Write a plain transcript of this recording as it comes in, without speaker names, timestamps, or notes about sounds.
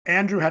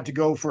Andrew had to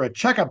go for a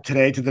checkup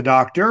today to the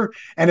doctor,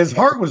 and his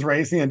heart was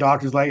racing. And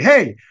doctor's like,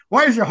 "Hey,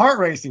 why is your heart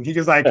racing?" He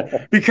goes like,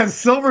 "Because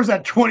silver's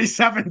at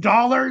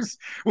 $27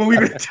 when we've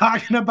been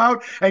talking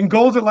about, and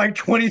gold's at like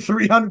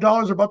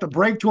 $2,300, about to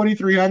break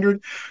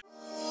 2,300."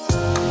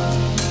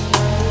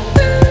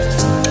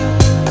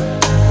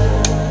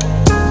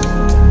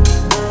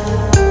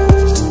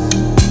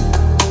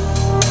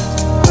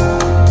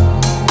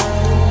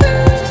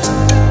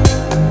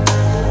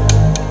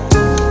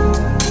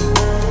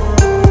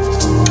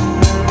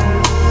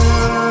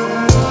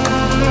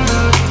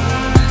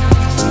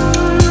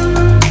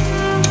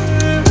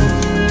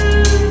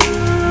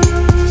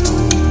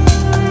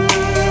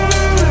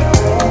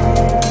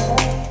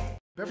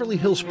 Beverly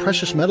Hills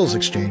Precious Metals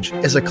Exchange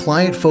is a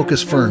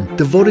client-focused firm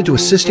devoted to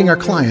assisting our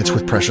clients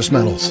with precious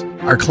metals.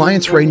 Our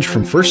clients range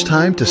from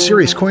first-time to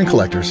serious coin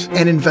collectors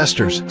and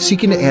investors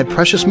seeking to add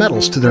precious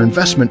metals to their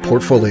investment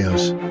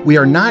portfolios. We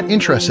are not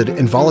interested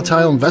in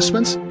volatile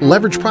investments,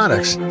 leveraged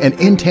products, and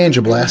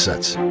intangible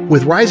assets.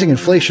 With rising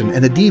inflation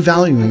and the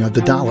devaluing of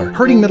the dollar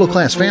hurting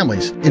middle-class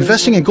families,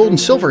 investing in gold and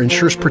silver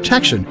ensures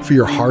protection for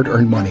your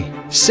hard-earned money.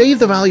 Save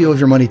the value of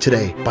your money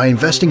today by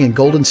investing in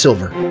gold and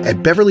silver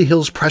at Beverly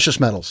Hills Precious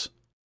Metals.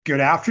 Good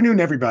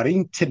afternoon,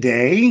 everybody.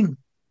 Today,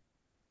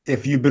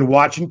 if you've been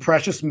watching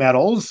Precious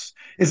Metals,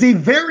 is a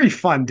very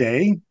fun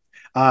day.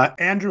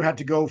 Andrew had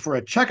to go for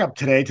a checkup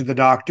today to the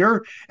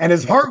doctor, and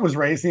his heart was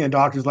racing. And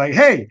doctor's like,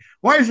 "Hey,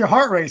 why is your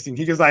heart racing?"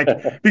 He goes like,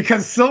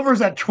 "Because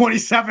silver's at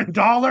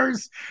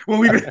 $27 when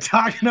we've been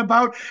talking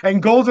about,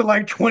 and gold's at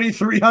like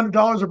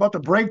 $2,300, about to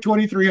break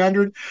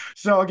 2,300."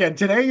 So again,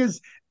 today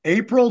is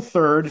April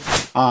 3rd,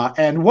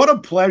 and what a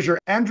pleasure.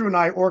 Andrew and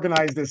I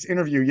organized this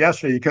interview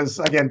yesterday because,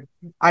 again,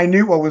 I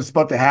knew what was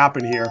about to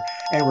happen here,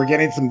 and we're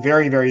getting some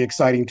very, very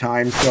exciting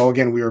times. So,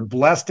 again, we are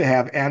blessed to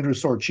have Andrew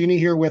Sorchini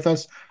here with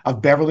us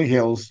of Beverly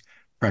Hills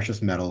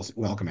Precious Metals.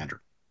 Welcome, Andrew.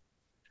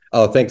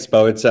 Oh, thanks,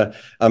 Bo. It's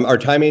our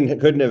timing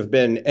couldn't have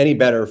been any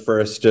better for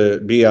us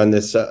to be on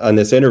this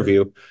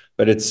interview.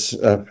 But it's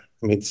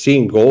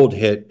seeing gold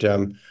hit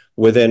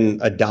within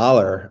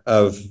 $1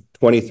 of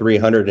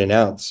 2,300 an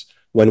ounce,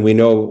 when we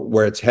know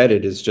where it's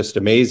headed, is just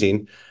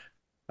amazing.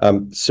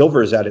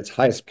 Silver is at its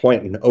highest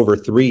point in over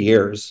 3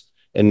 years,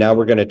 and now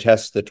we're going to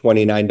test the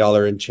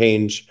 $29 and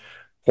change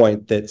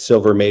point that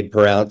silver made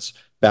per ounce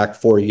back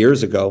 4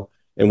 years ago,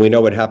 and we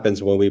know what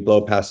happens when we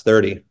blow past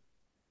 30.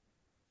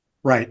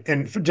 Right,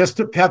 and just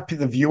to have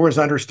the viewers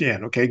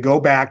understand, okay, go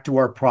back to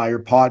our prior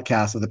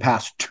podcast of the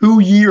past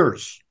 2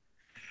 years.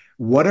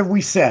 What have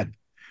we said?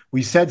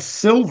 We said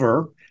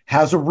silver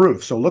has a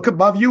roof. So look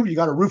above you, you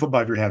got a roof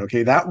above your head,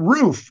 okay? That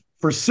roof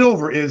for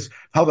silver is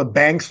how the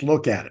banks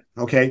look at it,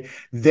 okay?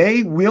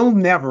 They will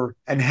never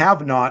and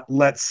have not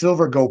let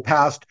silver go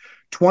past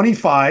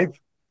 25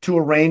 to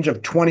a range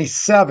of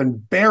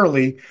 27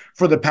 barely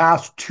for the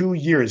past 2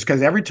 years,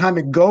 because every time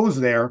it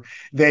goes there,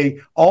 they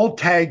all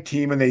tag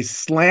team and they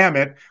slam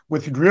it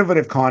with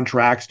derivative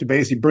contracts to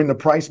basically bring the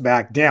price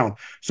back down.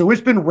 So it's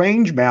been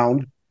range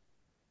bound,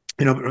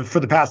 for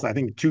the past, I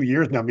think, 2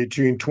 years now,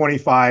 between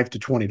 $25 to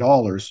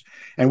 $20.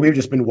 And we've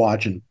just been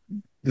watching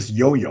this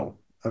yo-yo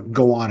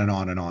go on and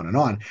on and on and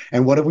on.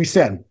 And what have we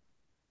said?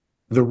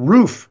 The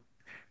roof,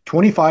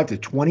 $25 to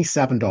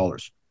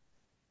 $27.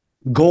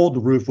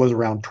 Gold roof was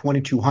around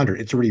 2,200.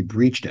 It's already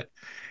breached it.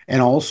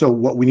 And also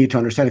what we need to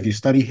understand, if you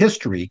study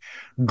history,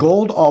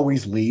 gold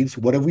always leads.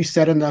 What have we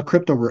said in the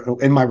crypto,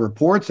 in my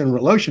reports, in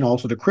relation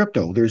also to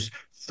crypto? There's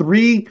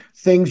 3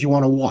 things you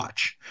want to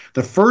watch.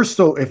 The first,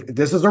 so if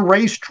this is a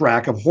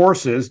racetrack of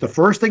horses, the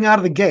first thing out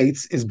of the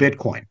gates is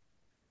Bitcoin.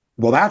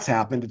 Well, that's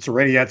happened. It's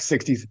already at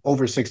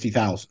over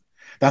 60,000.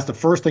 That's the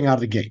first thing out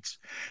of the gates.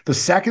 The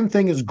second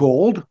thing is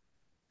gold.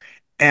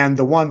 And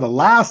the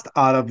last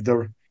out of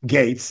the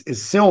gates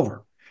is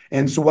silver.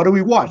 And so what do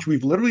we watch?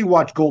 We've literally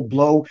watched gold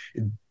blow,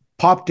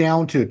 pop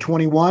down to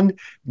 21,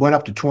 went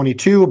up to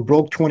 22,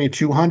 broke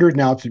 2,200.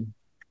 Now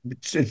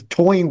it's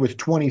toying with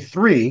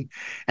 23.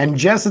 And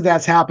just as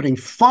that's happening,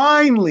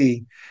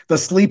 finally, the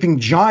sleeping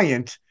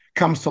giant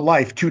comes to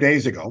life 2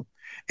 days ago.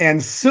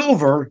 And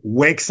silver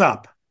wakes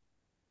up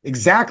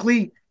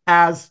exactly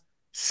as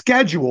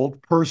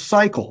scheduled per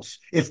cycles.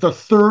 It's the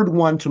third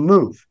one to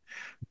move.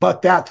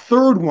 But that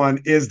third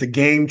one is the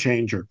game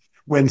changer.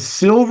 When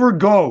silver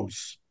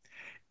goes,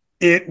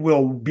 it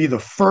will be the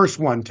first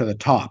one to the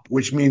top,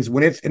 which means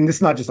and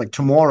it's not just like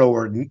tomorrow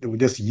or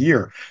this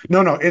year.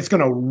 No, it's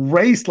going to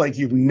race like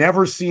you've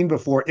never seen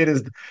before. It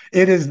is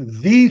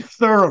the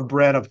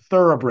thoroughbred of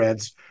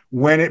thoroughbreds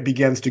when it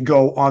begins to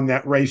go on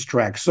that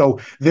racetrack. So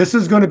this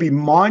is going to be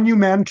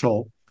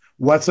monumental,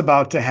 what's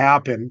about to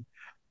happen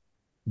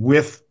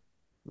with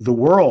the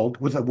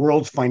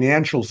world's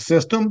financial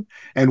system.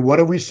 And what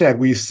have we said?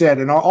 We said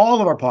in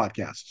all of our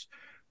podcasts,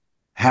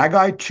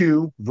 Haggai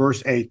 2,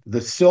 verse 8,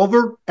 the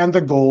silver and the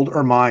gold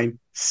are mine,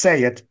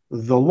 saith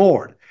the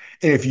Lord.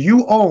 And if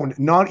you own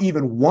not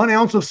even 1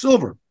 ounce of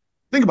silver,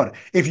 think about it.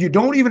 If you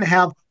don't even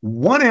have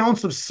 1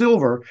 ounce of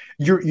silver,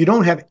 you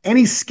don't have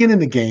any skin in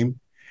the game.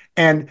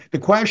 And the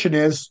question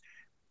is,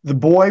 the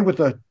boy with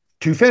the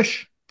 2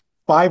 fish,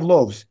 5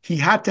 loaves. He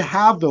had to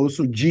have those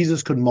so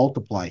Jesus could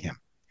multiply him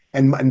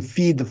and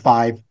feed the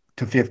 5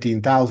 to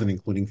 15,000,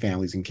 including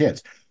families and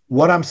kids.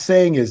 What I'm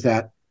saying is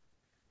that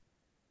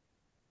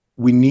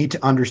we need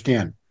to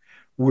understand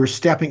we're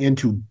stepping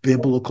into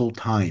biblical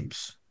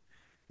times.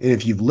 And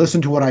if you've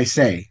listened to what I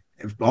say,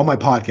 all my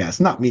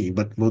podcasts, not me,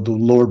 but what the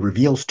Lord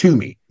reveals to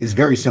me, is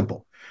very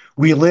simple.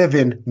 We live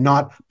in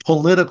not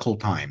political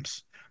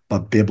times,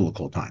 but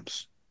biblical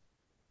times.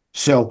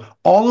 So,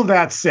 all of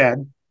that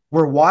said,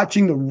 we're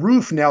watching the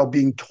roof now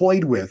being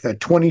toyed with at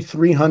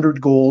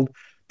 2,300 gold,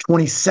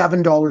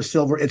 $27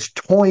 silver. It's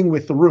toying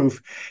with the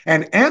roof.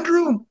 And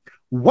Andrew,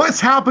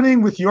 what's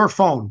happening with your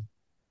phone?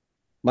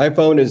 My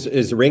phone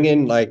is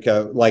ringing like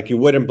you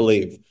wouldn't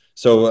believe.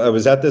 So I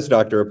was at this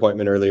doctor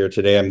appointment earlier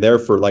today. I'm there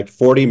for like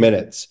 40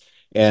 minutes,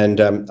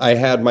 and I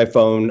had my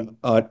phone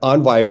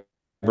on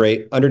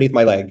vibrate underneath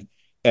my leg,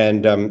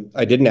 and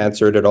I didn't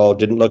answer it at all.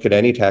 Didn't look at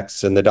any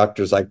texts, and the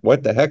doctor's like,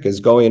 "What the heck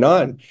is going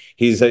on?"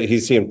 He's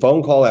seeing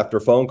phone call after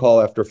phone call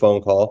after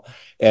phone call,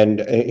 and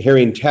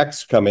hearing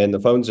texts come in. The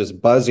phone's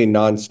just buzzing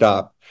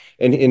nonstop.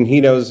 And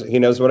he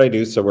knows what I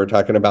do. So we're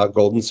talking about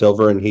gold and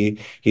silver, and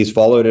he's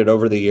followed it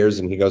over the years,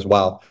 and he goes,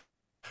 "Wow,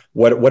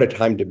 what a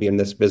time to be in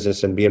this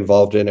business and be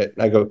involved in it."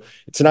 And I go,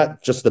 it's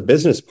not just the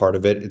business part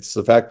of it. It's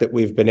the fact that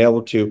we've been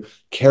able to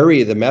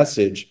carry the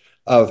message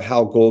of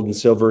how gold and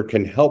silver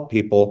can help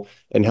people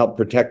and help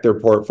protect their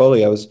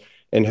portfolios,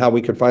 and how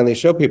we could finally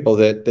show people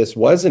that this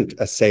wasn't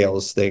a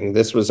sales thing.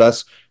 This was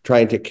us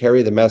trying to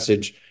carry the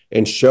message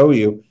and show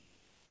you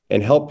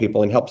and help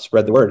people and help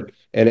spread the word.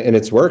 And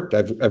it's worked.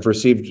 I've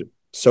received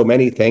so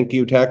many thank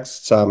you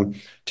texts.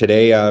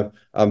 Today,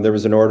 there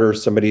was an order.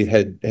 Somebody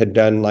had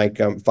done like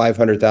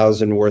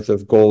 500,000 worth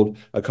of gold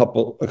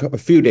a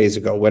few days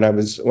ago when I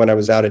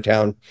was out of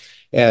town,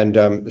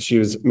 and she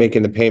was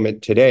making the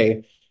payment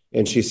today,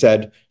 and she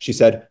said,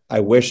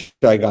 "I wish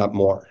I got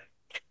more."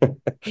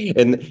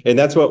 And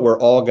that's what we're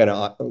all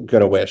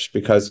gonna wish,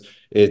 because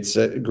it's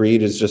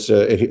greed is just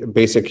a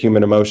basic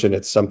human emotion.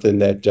 It's something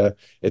that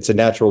it's a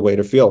natural way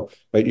to feel,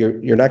 but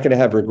you're not going to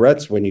have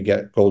regrets when you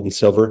get gold and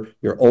silver.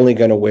 You're only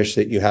going to wish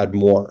that you had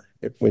more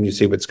when you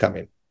see what's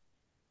coming.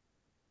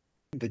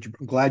 I'm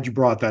glad you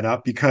brought that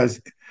up,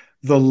 because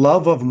the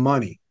love of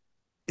money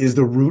is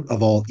the root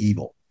of all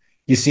evil.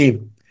 You see,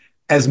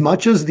 as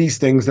much as these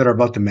things that are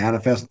about to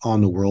manifest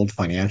on the world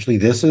financially,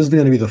 this is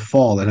going to be the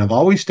fall. And I've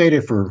always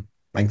stated for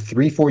like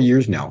 3-4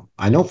 years now.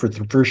 I know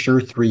for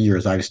sure 3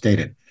 years I've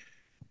stated,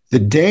 the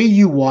day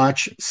you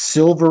watch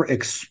silver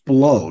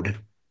explode,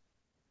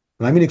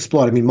 and I mean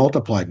explode, I mean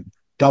multiply,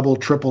 double,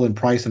 triple in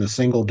price in a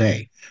single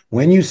day.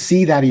 When you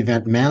see that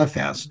event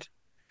manifest,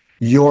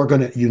 you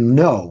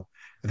know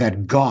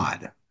that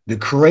God, the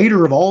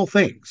creator of all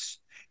things,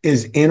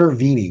 is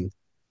intervening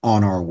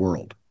on our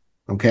world.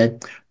 Okay.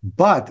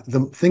 But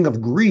the thing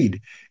of greed,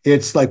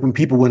 it's like when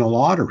people win a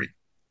lottery.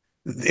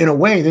 In a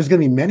way, there's going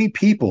to be many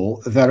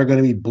people that are going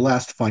to be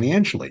blessed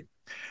financially,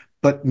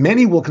 but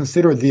many will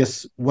consider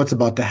this, what's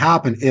about to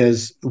happen,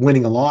 is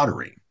winning a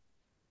lottery,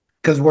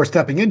 because we're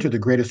stepping into the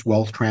greatest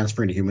wealth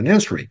transfer in human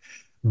history.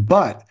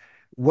 But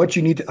what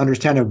you need to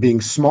understand of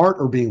being smart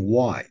or being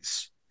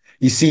wise,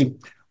 you see,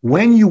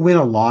 when you win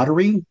a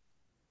lottery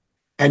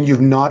and you've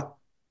not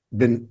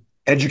been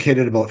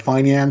educated about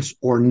finance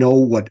or know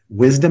what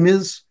wisdom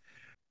is,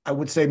 I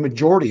would say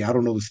majority, I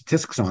don't know the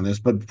statistics on this,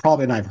 but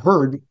probably, and I've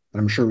heard, and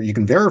I'm sure you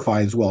can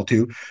verify as well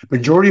too,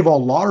 majority of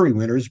all lottery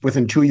winners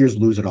within 2 years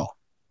lose it all.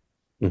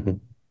 Mm-hmm.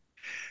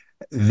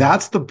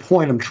 That's the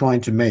point I'm trying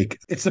to make.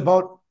 It's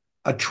about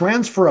a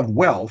transfer of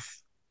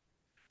wealth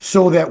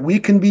so that we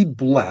can be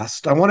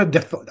blessed. I want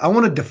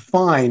to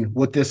define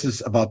what this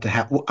is about to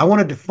happen. I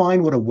want to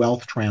define what a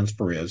wealth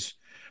transfer is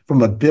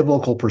from a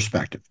biblical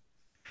perspective.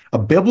 A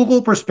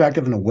biblical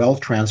perspective in a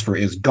wealth transfer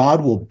is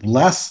God will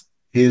bless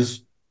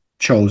his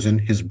chosen,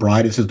 his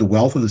bride. It says the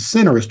wealth of the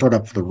sinner is stored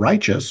up for the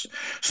righteous.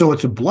 So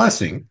it's a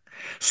blessing,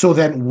 so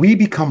that we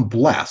become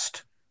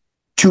blessed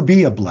to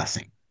be a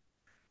blessing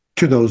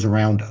to those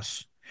around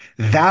us.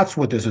 That's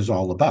what this is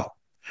all about.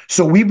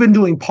 So we've been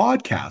doing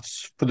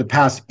podcasts for the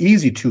past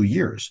easy 2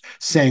 years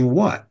saying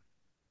what?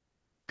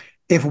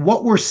 If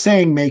what we're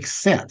saying makes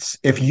sense,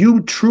 if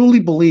you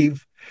truly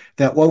believe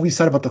that what we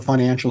said about the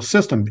financial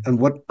system, and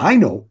what I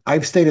know,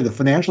 I've stated the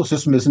financial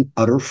system is an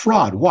utter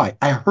fraud. Why?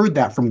 I heard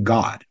that from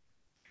God.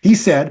 He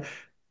said,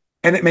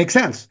 and it makes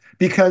sense,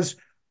 because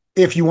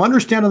if you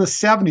understand in the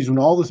 70s when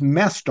all this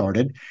mess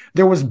started,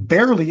 there was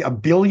barely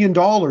 $1 billion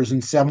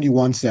in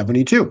 71,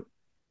 72.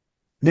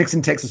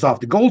 Nixon takes us off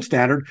the gold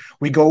standard.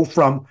 We go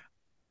from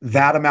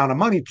that amount of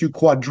money to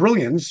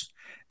quadrillions.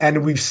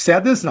 And we've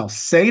said this, and I'll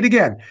say it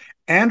again.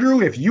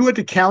 Andrew, if you had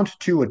to count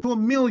to a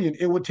million,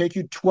 it would take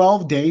you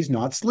 12 days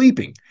not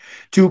sleeping.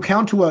 To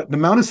count to the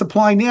amount of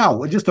supply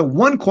now, just a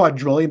 1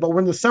 quadrillion, but we're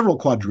in the several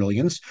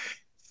quadrillions,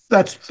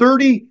 that's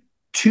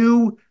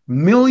 32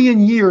 million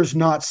years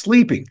not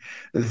sleeping.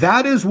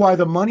 That is why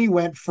the money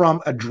went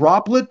from a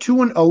droplet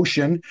to an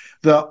ocean.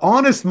 The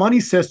honest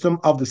money system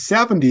of the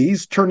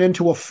 70s turned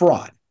into a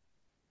fraud.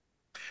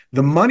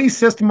 The money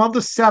system of the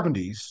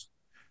 70s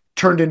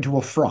turned into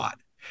a fraud.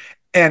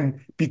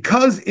 And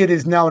because it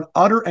is now an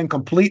utter and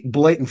complete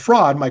blatant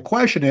fraud, my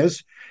question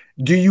is,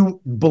 do you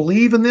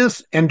believe in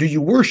this and do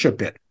you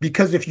worship it?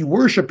 Because if you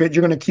worship it,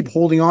 you're going to keep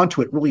holding on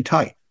to it really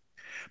tight.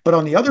 But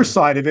on the other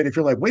side of it, if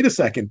you're like, wait a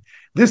second,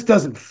 this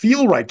doesn't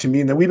feel right to me,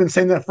 and then we've been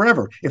saying that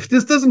forever. If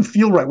this doesn't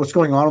feel right, what's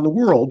going on in the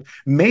world,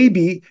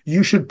 maybe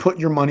you should put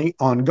your money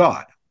on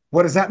God.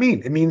 What does that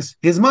mean? It means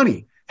his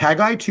money.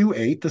 Haggai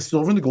 2:8, the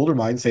silver and the gold are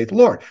mine, saith the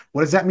Lord.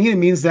 What does that mean? It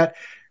means that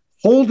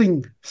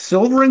holding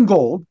silver and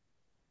gold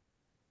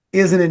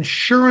is an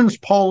insurance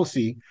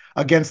policy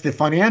against the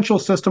financial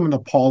system and the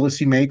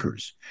policy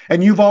makers.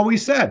 And you've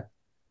always said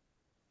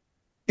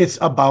it's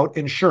about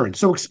insurance.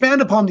 So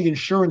expand upon the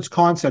insurance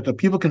concept that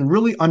people can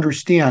really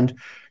understand,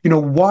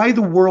 why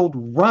the world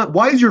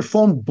why is your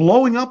phone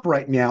blowing up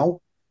right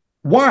now?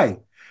 Why?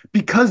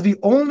 Because the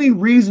only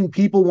reason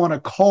people want to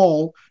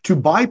call to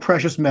buy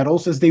precious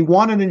metals is they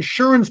want an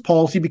insurance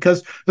policy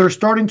because they're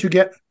starting to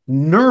get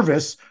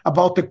nervous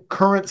about the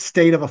current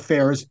state of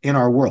affairs in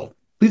our world.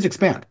 Please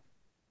expand.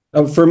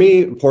 For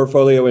me,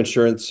 portfolio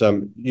insurance,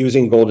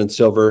 using gold and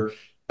silver,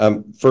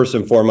 first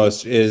and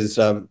foremost, is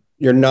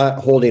you're not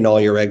holding all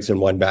your eggs in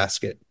one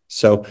basket.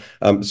 So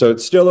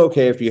it's still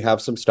okay if you have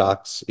some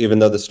stocks, even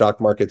though the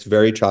stock market's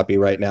very choppy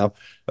right now.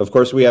 Of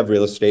course, we have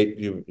real estate.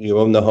 You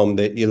own the home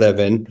that you live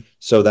in,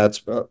 so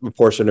that's a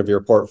portion of your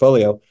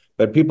portfolio.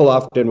 But people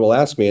often will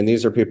ask me, and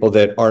these are people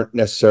that aren't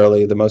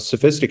necessarily the most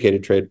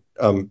sophisticated trade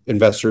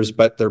investors,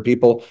 but they're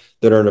people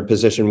that are in a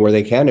position where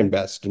they can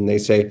invest. And they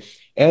say,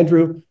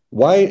 Andrew,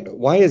 why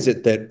is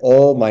it that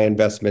all my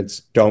investments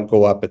don't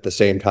go up at the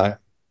same time?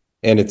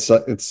 And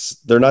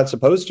they're not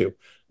supposed to.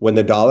 When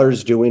the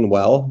dollar's doing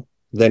well,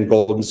 then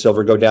gold and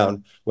silver go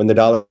down. When the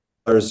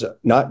dollar's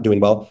not doing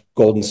well,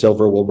 gold and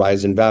silver will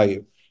rise in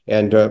value.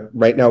 And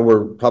right now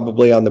we're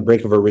probably on the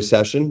brink of a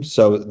recession.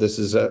 So this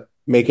is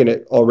making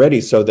it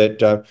already so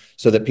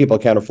that people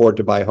can't afford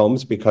to buy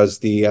homes because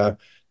the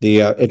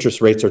interest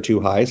rates are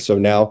too high. So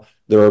now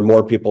there are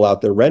more people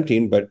out there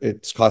renting, but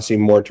it's costing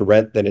more to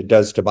rent than it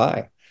does to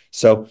buy.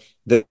 So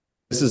this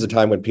is a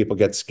time when people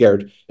get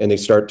scared and they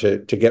start to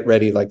get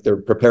ready, like they're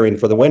preparing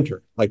for the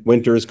winter, like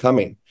winter is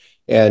coming.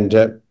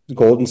 And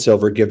gold and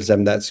silver gives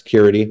them that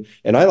security.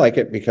 And I like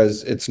it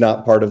because it's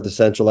not part of the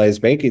centralized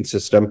banking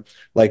system,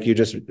 like you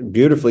just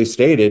beautifully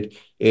stated,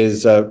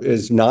 is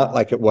not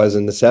like it was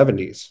in the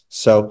 70s.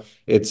 So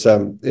it's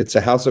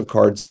a house of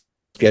cards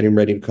getting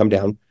ready to come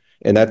down.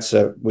 And that's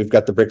we've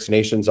got the BRICS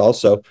nations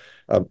also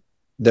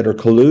that are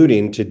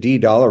colluding to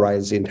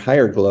de-dollarize the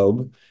entire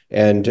globe.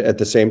 And at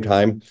the same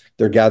time,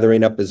 they're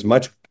gathering up as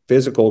much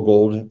physical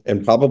gold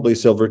and probably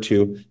silver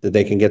too that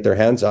they can get their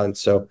hands on.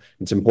 So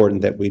it's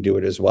important that we do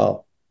it as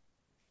well.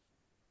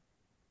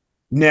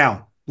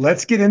 Now,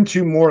 let's get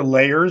into more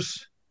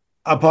layers.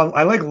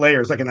 I like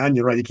layers like an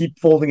onion, right? You keep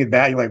folding it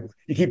back,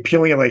 you keep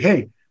peeling it like,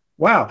 hey,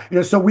 wow.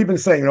 So we've been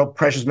saying,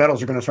 precious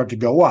metals are going to start to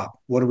go up.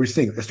 What are we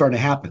seeing? It's starting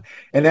to happen.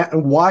 And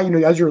why,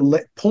 as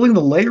you're pulling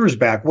the layers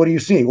back, what are you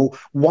seeing? Well,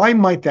 why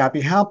might that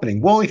be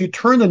happening? Well, if you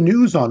turn the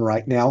news on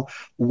right now,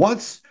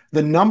 what's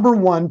the number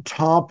one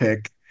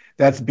topic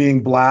that's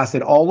being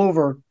blasted all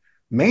over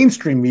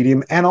mainstream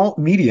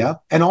media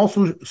and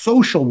also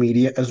social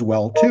media as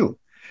well, too?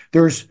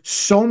 There's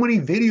so many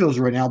videos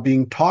right now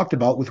being talked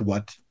about with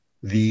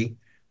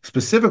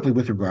specifically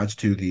with regards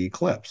to the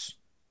eclipse.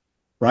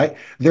 Right?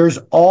 There's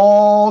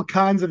all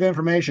kinds of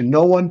information.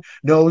 No one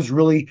knows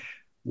really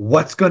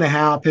what's going to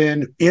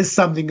happen. Is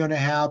something going to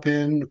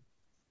happen?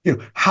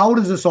 How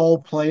does this all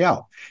play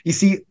out? You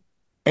see,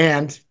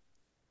 and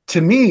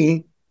to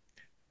me,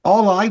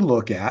 all I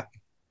look at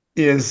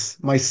is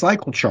my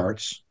cycle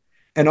charts,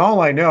 and all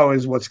I know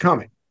is what's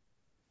coming.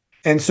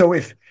 And so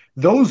if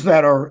those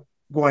that are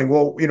going,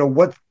 well,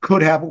 what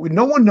could happen?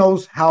 No one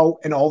knows how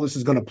and all this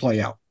is going to play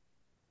out.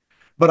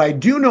 But I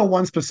do know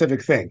one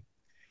specific thing.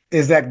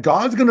 Is that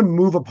God's going to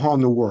move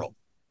upon the world.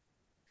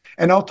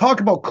 And I'll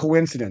talk about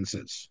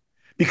coincidences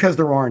because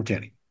there aren't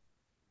any,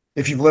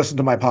 if you've listened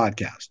to my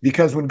podcast.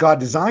 Because when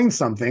God designs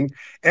something,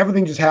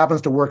 everything just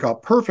happens to work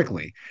out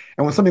perfectly.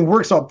 And when something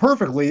works out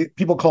perfectly,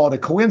 people call it a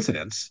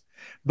coincidence.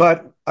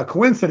 But a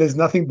coincidence is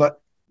nothing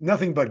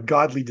but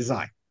godly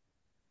design.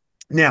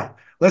 Now,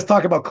 let's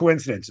talk about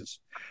coincidences.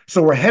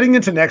 So we're heading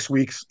into next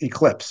week's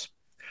eclipse.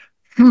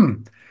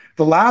 The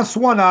last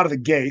one out of the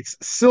gates,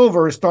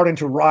 silver is starting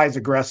to rise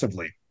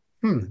aggressively.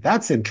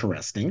 That's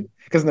interesting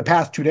because in the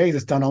past 2 days,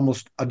 it's done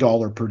almost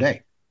 $1 per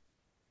day.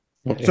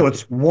 Okay. So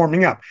it's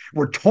warming up.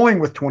 We're toying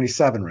with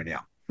 27 right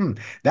now.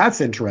 That's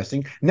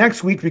interesting.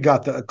 Next week, we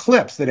got the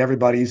eclipse that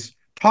everybody's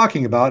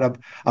talking about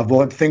of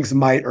what things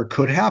might or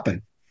could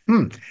happen.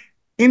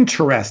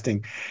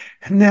 Interesting.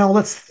 Now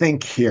let's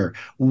think here.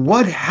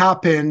 What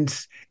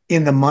happened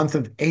in the month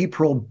of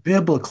April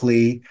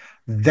biblically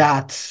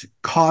that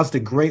caused a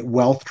great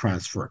wealth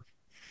transfer?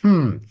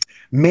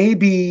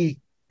 Maybe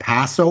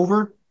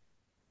Passover?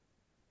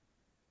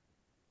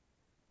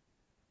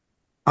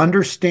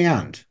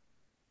 Understand,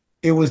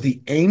 it was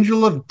the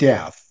angel of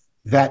death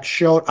that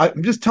showed.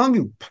 I'm just telling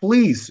you,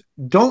 please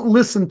don't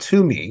listen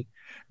to me.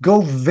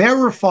 Go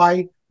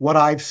verify what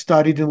I've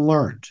studied and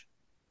learned.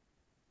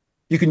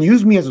 You can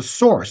use me as a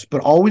source,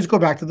 but always go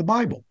back to the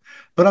Bible.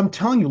 But I'm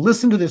telling you,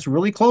 listen to this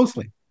really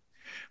closely.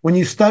 When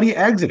you study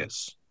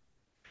Exodus,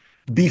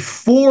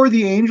 before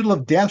the angel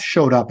of death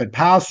showed up at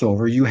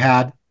Passover, you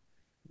had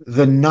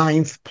the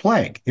ninth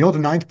plague. You know what the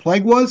ninth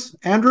plague was,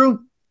 Andrew?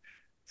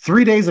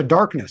 3 days of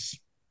darkness.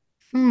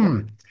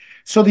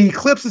 So the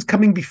eclipse is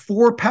coming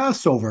before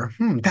Passover.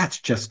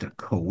 That's just a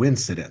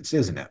coincidence,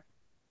 isn't it?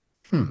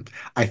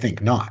 I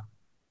think not.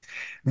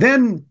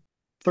 Then,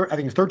 I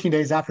think it's 13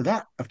 days after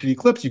that, after the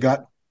eclipse, you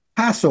got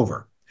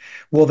Passover.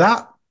 Well,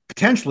 that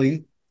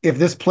potentially, if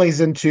this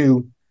plays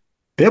into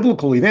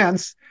biblical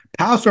events,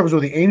 Passover is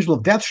where the angel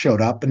of death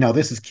showed up. And now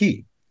this is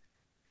key.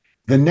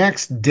 The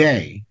next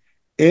day,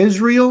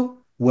 Israel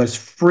was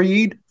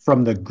freed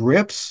from the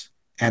grips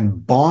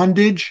and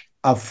bondage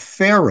of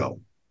Pharaoh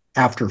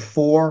after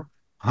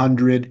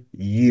 400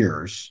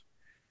 years,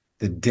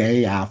 the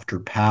day after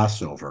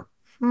Passover.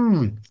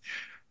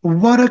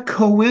 What a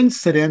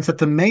coincidence that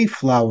the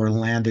Mayflower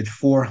landed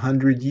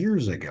 400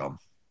 years ago.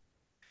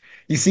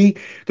 You see,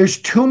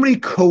 there's too many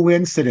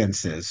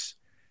coincidences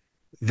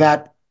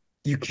that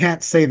you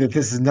can't say that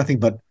this is nothing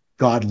but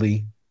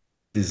godly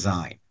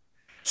design.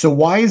 So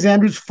why is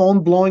Andrew's phone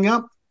blowing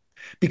up?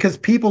 Because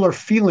people are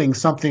feeling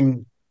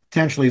something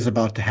potentially is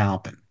about to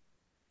happen.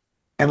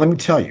 And let me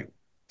tell you,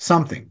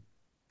 something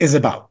is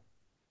about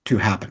to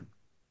happen.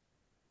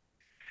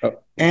 Oh.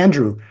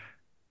 Andrew,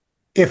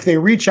 if they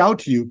reach out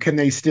to you, can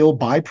they still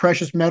buy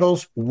precious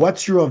metals?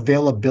 What's your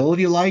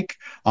availability like?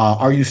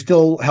 Are you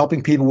still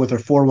helping people with their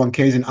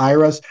 401ks and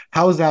IRAs?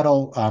 How is that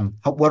all?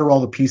 What are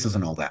all the pieces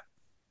and all that?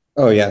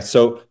 Oh, yeah.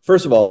 So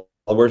first of all,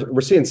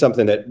 we're seeing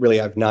something that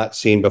really I've not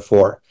seen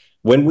before.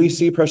 When we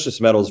see precious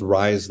metals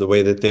rise the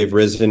way that they've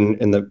risen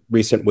in the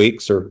recent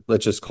weeks, or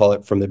let's just call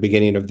it from the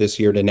beginning of this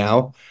year to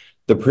now,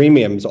 the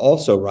premiums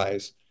also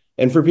rise.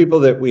 And for people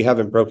that we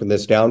haven't broken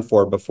this down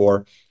for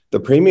before, the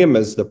premium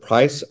is the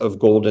price of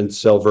gold and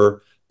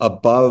silver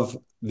above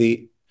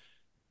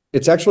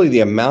it's actually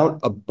the amount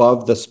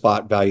above the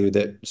spot value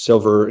that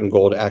silver and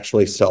gold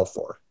actually sell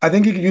for. I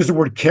think you could use the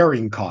word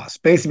carrying costs,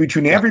 basically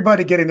between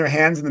everybody getting their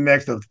hands in the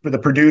mix, the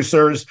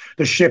producers,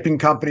 the shipping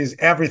companies,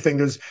 everything.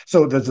 There's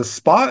a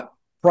spot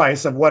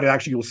price of what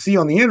actually you'll see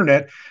on the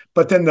internet,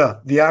 but then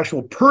the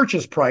actual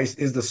purchase price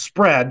is the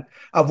spread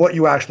of what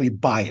you actually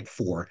buy it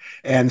for.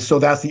 And so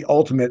that's the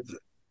ultimate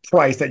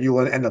price that you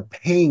will end up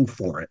paying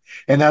for it.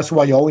 And that's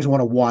why you always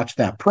want to watch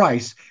that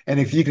price. And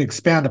if you can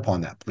expand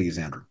upon that, please,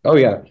 Andrew. Oh,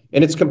 yeah.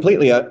 And it's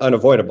completely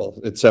unavoidable.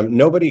 It's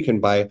nobody can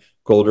buy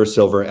gold or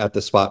silver at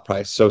the spot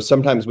price. So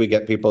sometimes we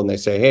get people and they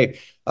say, hey,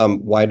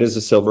 why does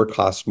the silver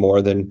cost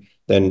more than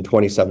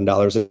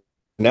 $27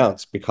 an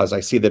ounce? Because I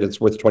see that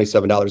it's worth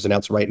 $27 an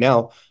ounce right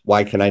now.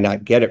 Why can I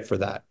not get it for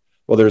that?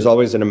 Well, there's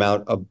always an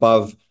amount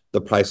above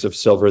the price of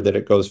silver that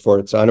it goes for.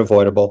 It's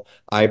unavoidable.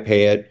 I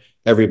pay it.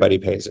 Everybody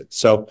pays it.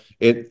 So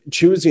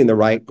choosing the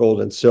right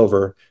gold and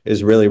silver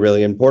is really,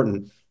 really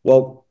important.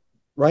 Well,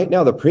 right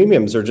now, the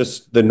premiums are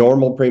just the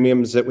normal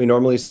premiums that we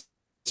normally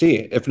see.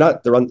 If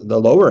not, they're on the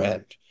lower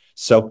end.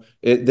 So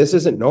this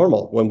isn't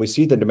normal. When we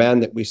see the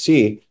demand that we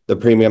see, the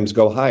premiums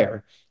go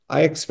higher.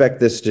 I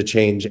expect this to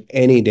change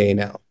any day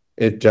now.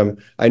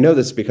 I know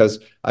this because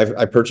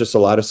I purchase a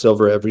lot of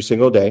silver every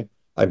single day.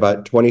 I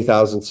bought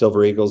 20,000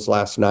 silver eagles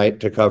last night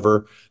to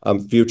cover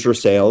future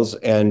sales,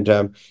 and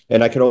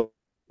I can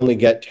only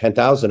get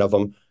 10,000 of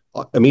them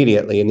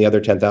immediately, and the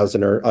other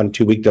 10,000 are on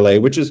 2-week delay,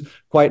 which is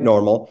quite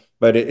normal.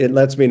 But it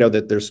lets me know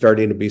that there's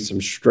starting to be some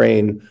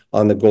strain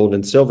on the gold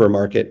and silver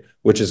market,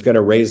 which is going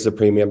to raise the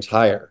premiums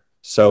higher.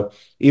 So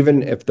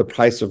even if the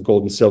price of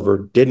gold and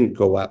silver didn't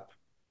go up,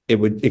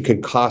 it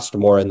could cost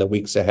more in the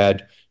weeks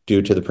ahead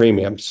due to the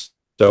premiums.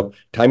 So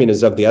timing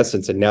is of the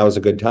essence, and now is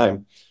a good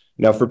time.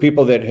 Now, for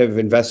people that have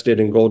invested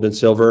in gold and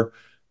silver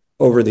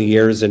over the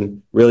years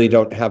and really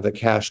don't have the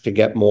cash to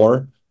get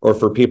more, or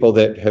for people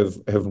that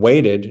have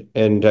waited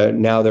and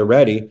now they're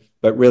ready,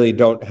 but really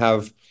don't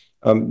have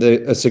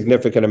a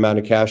significant amount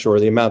of cash or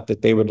the amount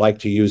that they would like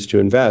to use to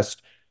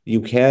invest, you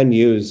can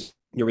use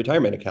your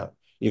retirement account.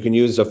 You can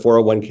use a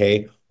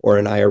 401k or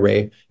an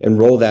IRA and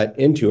roll that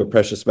into a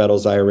precious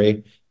metals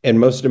IRA. And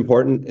most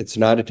important, it's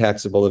not a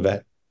taxable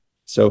event.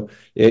 So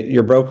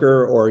your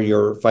broker or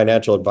your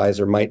financial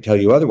advisor might tell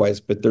you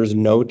otherwise, but there's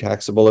no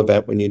taxable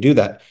event when you do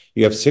that.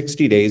 You have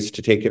 60 days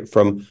to take it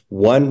from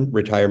one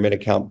retirement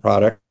account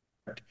product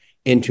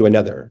into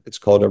another. It's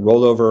called a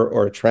rollover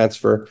or a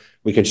transfer.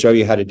 We can show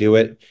you how to do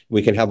it.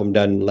 We can have them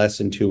done in less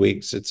than 2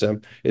 weeks. It's a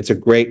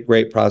great,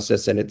 great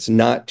process, and it's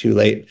not too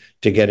late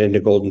to get into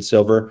gold and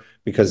silver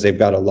because they've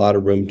got a lot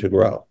of room to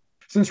grow.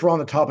 Since we're on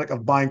the topic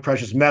of buying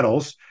precious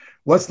metals,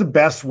 what's the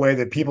best way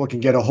that people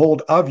can get a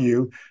hold of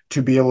you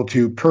to be able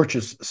to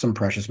purchase some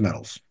precious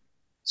metals?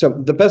 So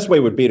the best way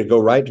would be to go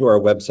right to our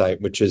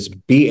website, which is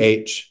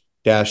bh-pm.com.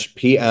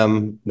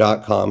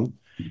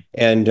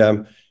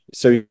 And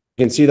so you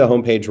can see the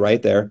homepage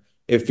right there.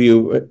 If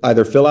you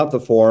either fill out the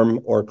form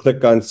or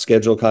click on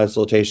schedule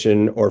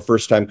consultation or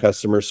first-time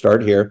customer,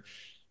 start here.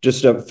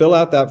 Just fill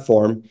out that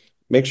form.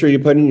 Make sure you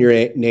put in your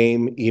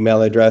name,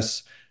 email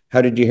address,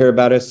 how did you hear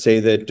about us? Say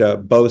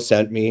that Bo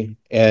sent me,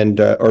 and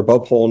or Bo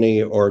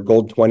Polny or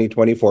Gold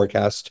 2020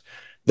 forecast.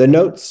 The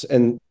notes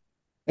and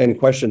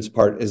questions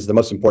part is the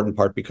most important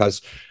part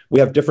because we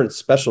have different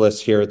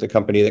specialists here at the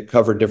company that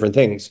cover different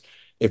things.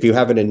 If you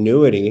have an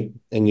annuity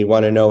and you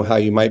want to know how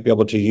you might be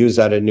able to use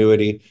that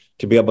annuity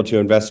to be able to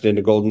invest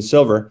into gold and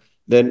silver,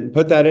 then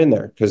put that in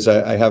there because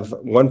I have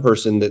one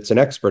person that's an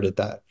expert at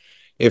that.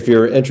 If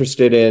you're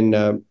interested in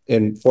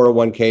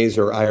 401ks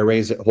or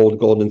IRAs that hold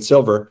gold and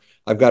silver,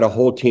 I've got a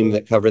whole team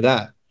that cover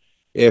that.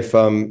 If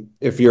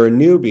you're a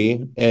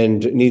newbie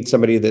and need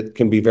somebody that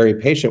can be very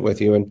patient with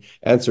you and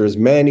answer as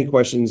many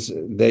questions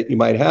that you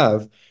might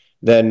have,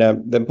 then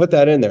put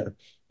that in there.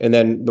 And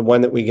then the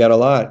one that we get a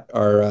lot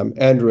are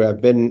Andrew,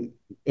 I've been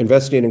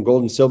investing in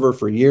gold and silver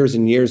for years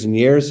and years and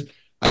years.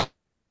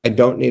 I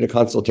don't need a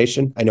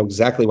consultation. I know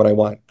exactly what I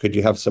want. Could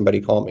you have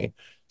somebody call me?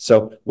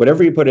 So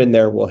whatever you put in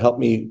there will help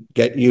me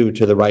get you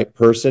to the right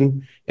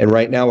person. And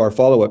right now, our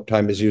follow-up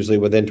time is usually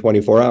within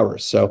 24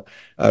 hours. So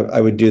I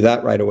would do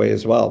that right away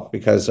as well,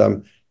 because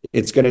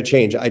it's going to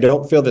change. I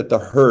don't feel that the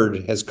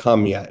herd has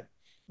come yet.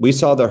 We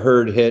saw the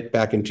herd hit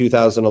back in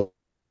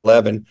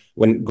 2011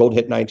 when gold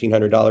hit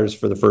 $1,900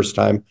 for the first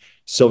time.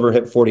 Silver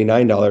hit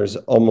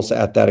 $49 almost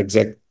at that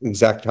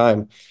exact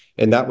time.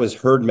 And that was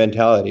herd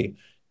mentality.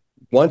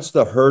 Once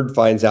the herd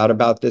finds out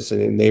about this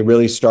and they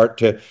really start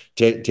to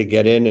get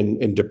in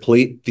and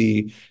deplete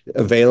the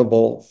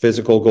available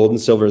physical gold and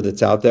silver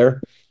that's out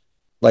there,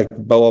 like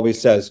Bo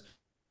always says,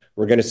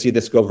 we're going to see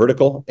this go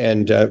vertical,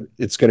 and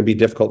it's going to be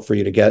difficult for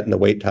you to get, and the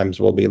wait times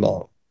will be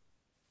long.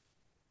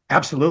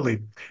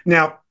 Absolutely.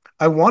 Now,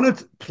 I want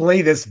to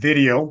play this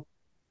video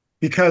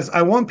because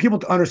I want people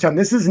to understand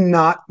this is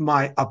not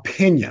my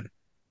opinion.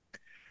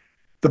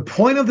 The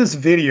point of this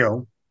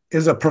video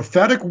is a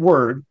prophetic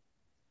word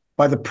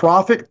by the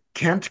prophet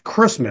Kent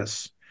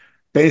Christmas.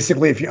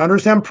 Basically, if you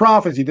understand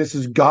prophecy, this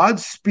is God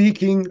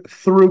speaking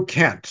through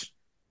Kent.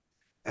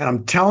 And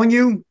I'm telling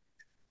you,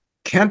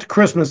 Kent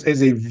Christmas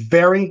is a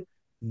very,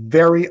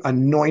 very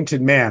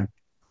anointed man.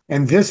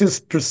 And this is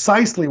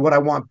precisely what I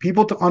want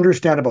people to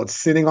understand about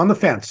sitting on the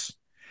fence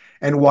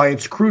and why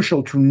it's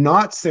crucial to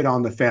not sit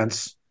on the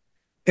fence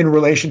in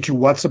relation to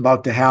what's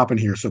about to happen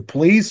here. So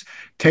please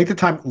take the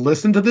time,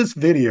 listen to this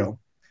video,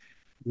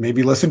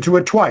 maybe listen to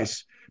it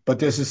twice. But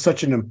this is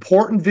such an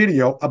important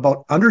video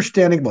about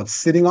understanding about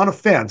sitting on a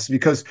fence,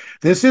 because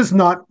this is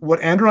not what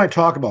Andrew and I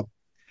talk about.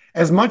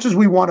 As much as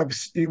we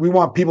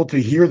want people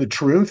to hear the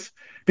truth,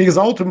 because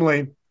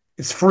ultimately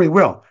it's free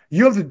will.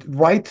 You have the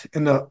right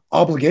and the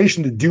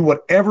obligation to do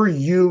whatever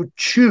you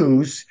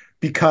choose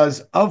because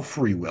of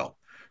free will.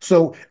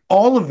 So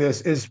all of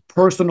this is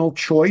personal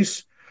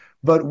choice,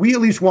 but we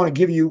at least want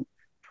to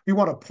we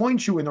want to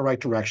point you in the right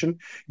direction,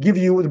 give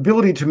you the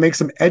ability to make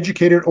some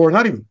educated, or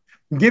not even,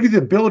 give you the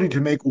ability to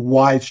make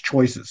wise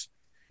choices.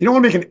 You don't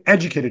want to make an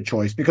educated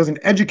choice, because an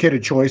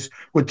educated choice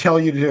would tell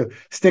you to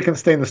stay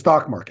in the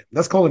stock market.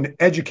 That's called an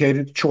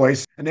educated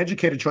choice. An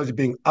educated choice of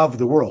being of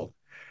the world.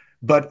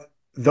 But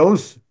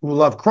those who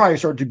love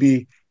Christ are to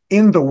be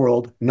in the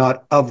world,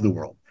 not of the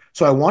world.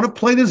 So I want to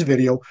play this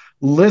video.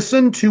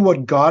 Listen to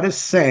what God is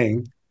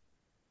saying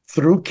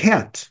through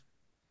Kent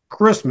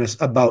Christmas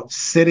about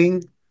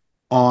sitting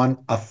on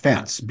a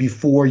fence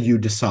before you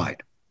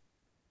decide.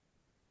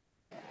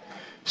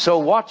 So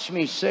watch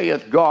me,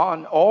 saith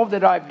God, all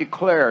that I've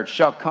declared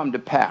shall come to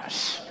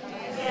pass.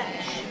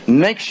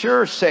 Make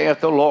sure, saith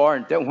the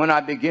Lord, that when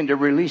I begin to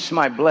release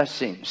my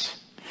blessings,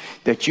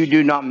 that you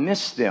do not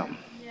miss them.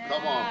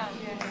 Come on.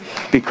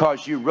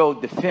 Because you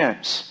rode the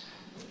fence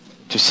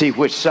to see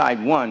which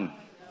side won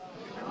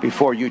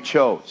before you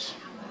chose.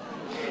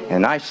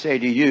 And I say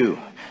to you,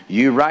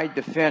 you ride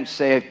the fence,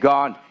 saith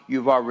God,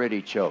 you've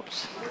already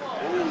chose.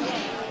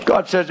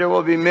 God says there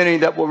will be many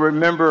that will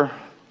remember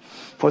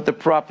what the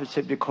prophets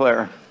have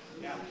declared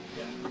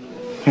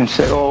and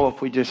say, oh,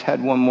 if we just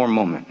had one more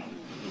moment.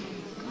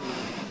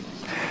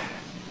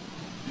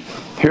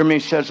 Hear me,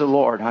 says the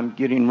Lord, I'm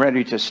getting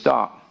ready to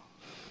stop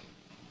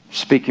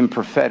speaking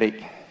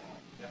prophetic,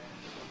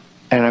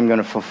 and I'm going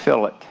to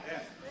fulfill it.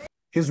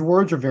 His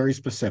words are very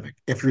specific.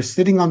 If you're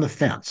sitting on the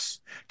fence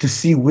to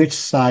see which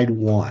side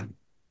won,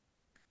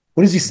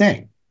 what is he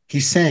saying?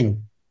 He's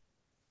saying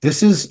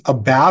this is a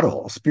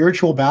battle, a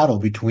spiritual battle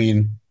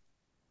between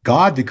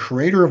God, the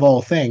creator of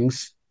all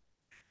things,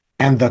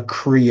 and the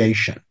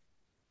creation.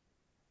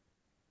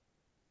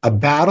 A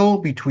battle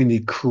between the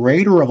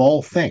creator of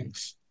all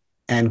things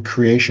and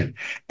creation.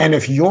 And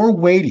if you're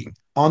waiting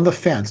on the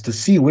fence to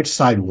see which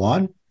side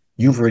won,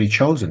 you've already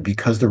chosen,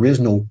 because there is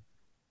no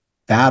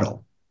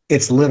battle.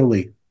 It's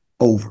literally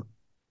over.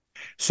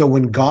 So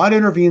when God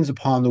intervenes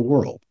upon the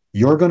world,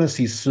 you're going to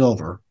see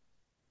silver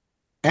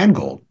and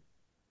gold.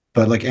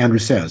 But like Andrew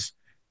says,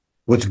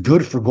 what's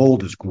good for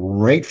gold is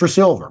great for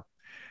silver.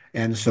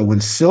 And so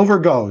when silver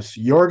goes,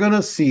 you're going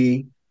to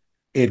see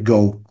it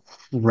go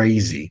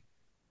crazy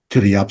to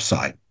the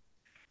upside.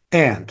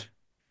 And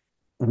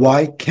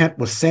why Kent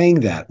was saying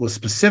that was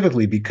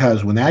specifically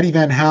because when that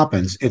event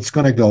happens, it's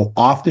going to go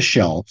off the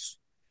shelves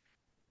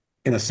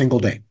in a single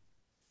day.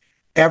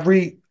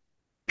 Every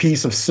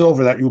piece of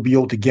silver that you'll be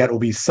able to get will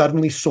be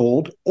suddenly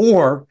sold,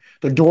 or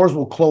the doors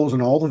will close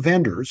on all the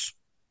vendors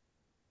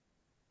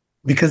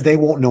because they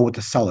won't know what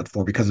to sell it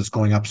for because it's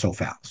going up so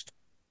fast.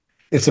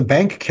 It's a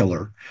bank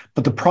killer,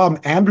 but the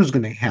problem Andrew's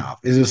going to have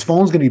is his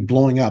phone's going to be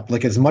blowing up.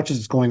 Like as much as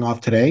it's going off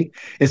today,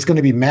 it's going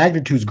to be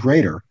magnitudes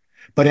greater,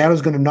 but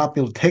Andrew's going to not be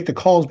able to take the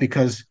calls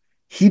because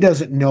he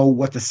doesn't know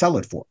what to sell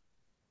it for.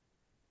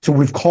 So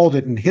we've called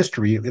it in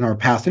history, in our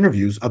past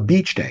interviews, a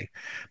beach day,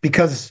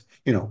 because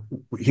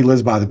he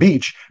lives by the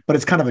beach, but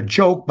it's kind of a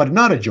joke, but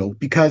not a joke,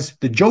 because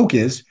the joke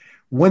is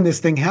when this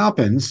thing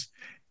happens,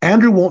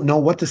 Andrew won't know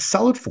what to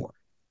sell it for.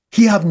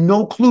 He have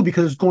no clue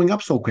because it's going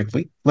up so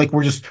quickly. Like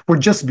we're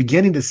just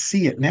beginning to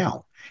see it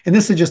now. And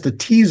this is just a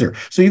teaser.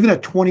 So even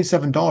at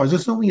 $27,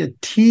 this is only a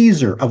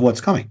teaser of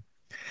what's coming.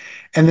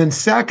 And then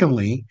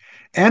secondly,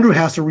 Andrew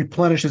has to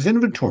replenish his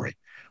inventory.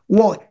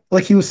 Well,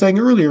 like he was saying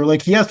earlier,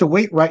 like he has to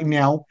wait right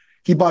now.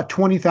 He bought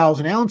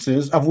 20,000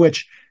 ounces, of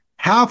which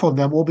half of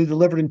them will be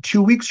delivered in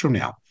 2 weeks from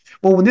now.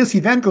 Well, when this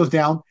event goes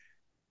down,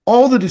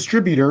 all the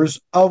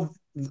distributors of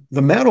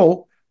the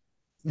metal,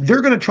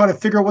 they're going to try to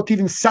figure out what to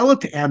even sell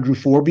it to Andrew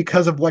for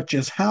because of what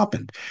just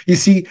happened. You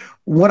see,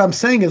 what I'm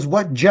saying is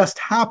what just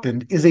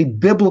happened is a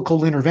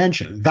biblical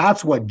intervention.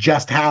 That's what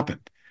just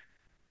happened.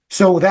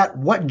 So that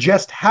what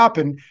just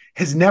happened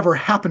has never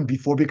happened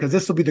before because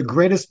this will be the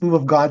greatest move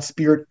of God's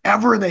Spirit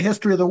ever in the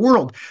history of the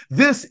world.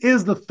 This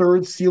is the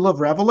third seal of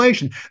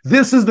Revelation.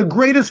 This is the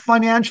greatest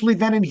financial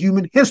event in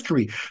human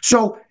history.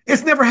 So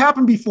it's never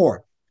happened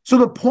before. So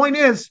the point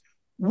is,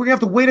 we're going to have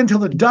to wait until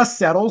the dust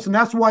settles. And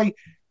that's why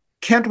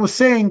Kent was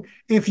saying,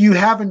 if you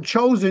haven't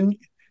chosen,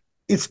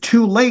 it's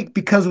too late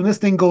because when this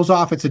thing goes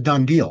off, it's a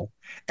done deal.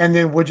 And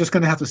then we're just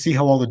going to have to see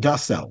how all the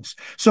dust settles.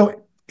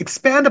 So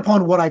expand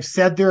upon what I've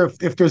said there,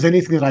 if there's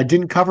anything that I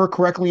didn't cover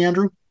correctly,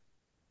 Andrew.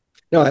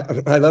 No,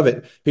 I love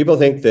it. People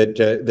think that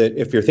that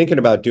if you're thinking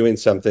about doing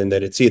something,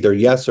 that it's either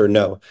yes or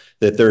no,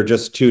 that there are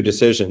just two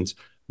decisions.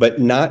 But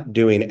not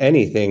doing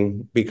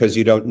anything because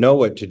you don't know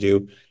what to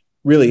do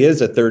really is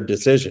a third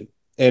decision.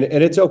 And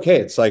it's okay.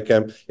 It's like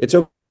it's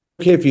okay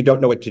if you don't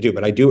know what to do,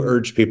 but I do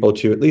urge people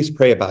to at least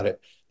pray about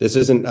it. This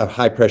isn't a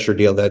high pressure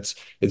deal. It's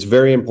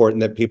very important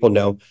that people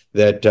know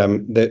that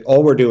that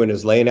all we're doing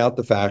is laying out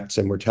the facts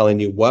and we're telling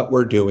you what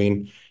we're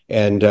doing.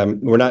 And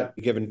we're not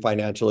giving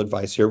financial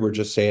advice here. We're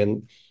just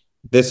saying,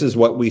 this is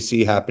what we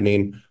see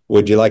happening.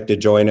 Would you like to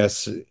join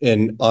us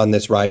on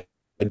this ride?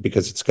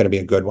 Because it's going to be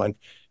a good one.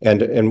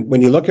 And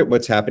when you look at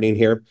what's happening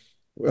here,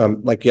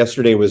 like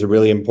yesterday was a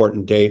really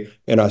important day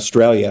in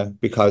Australia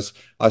because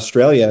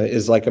Australia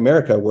is like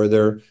America, where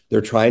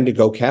they're trying to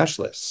go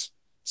cashless.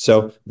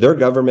 So their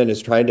government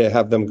is trying to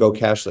have them go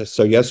cashless.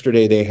 So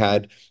yesterday they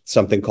had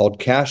something called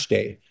Cash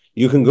Day.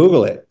 You can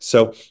Google it.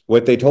 So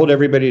what they told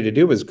everybody to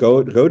do was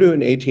go to an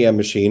ATM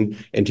machine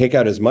and take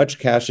out as much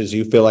cash as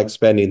you feel like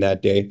spending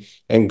that day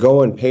and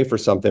go and pay for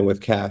something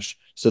with cash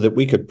so that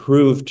we could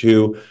prove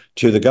to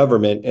the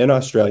government in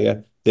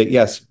Australia that,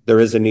 yes, there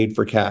is a need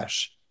for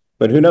cash.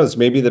 But who knows,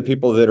 maybe the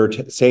people that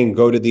are saying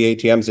go to the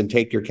ATMs and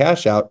take your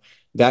cash out,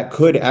 that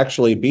could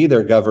actually be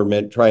their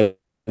government trying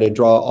to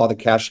draw all the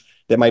cash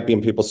that might be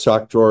in people's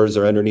sock drawers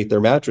or underneath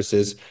their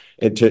mattresses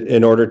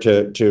in order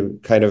to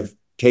kind of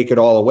take it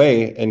all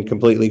away and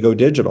completely go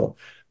digital.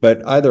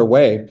 But either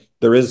way,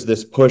 there is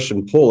this push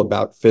and pull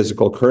about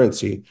physical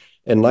currency.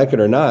 And like it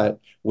or not,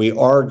 we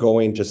are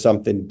going to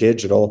something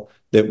digital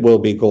that will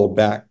be gold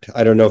backed.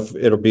 I don't know if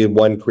it'll be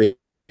one created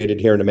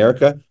here in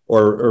America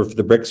or if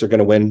the BRICS are going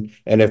to win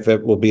and if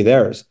it will be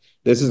theirs.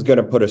 This is going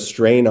to put a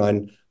strain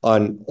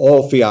on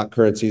all fiat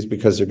currencies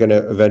because they're going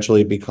to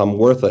eventually become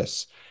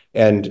worthless.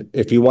 And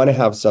if you want to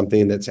have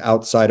something that's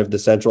outside of the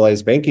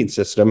centralized banking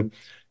system,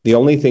 the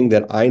only thing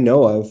that I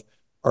know of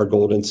are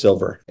gold and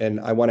silver. And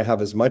I want to have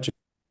as much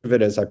of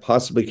it as I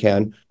possibly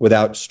can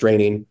without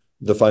straining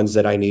the funds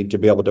that I need to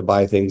be able to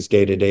buy things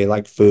day to day,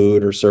 like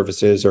food or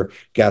services or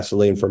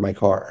gasoline for my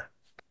car.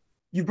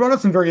 You brought up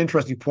some very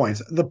interesting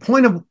points. The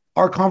point of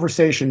our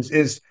conversations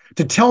is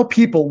to tell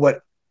people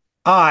what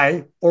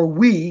I or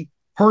we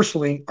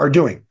personally are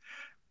doing.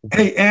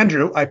 Hey,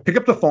 Andrew, I pick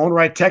up the phone,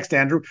 right? Text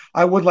Andrew,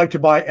 I would like to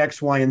buy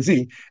X, Y, and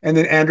Z. And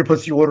then Andrew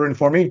puts the order in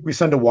for me. We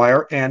send a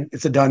wire and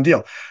it's a done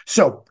deal.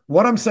 So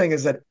what I'm saying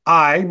is that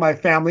I, my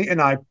family,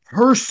 and I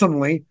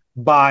personally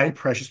buy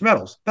precious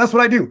metals. That's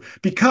what I do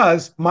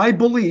because my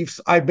beliefs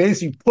I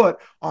basically put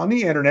on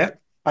the internet.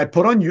 I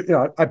put on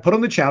I put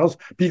on the channels.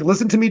 People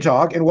listen to me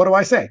talk, and what do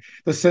I say?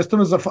 The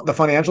system is the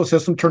financial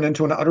system turned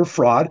into an utter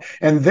fraud,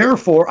 and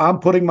therefore I'm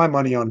putting my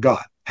money on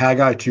God.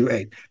 Haggai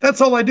 2:8.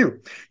 That's all I do.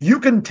 You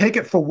can take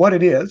it for what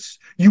it is.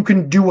 You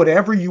can do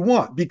whatever you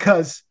want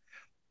because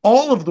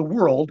all of the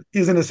world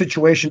is in a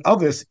situation of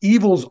this.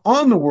 Evil's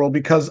on the world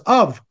because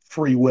of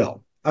free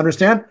will.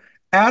 Understand?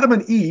 Adam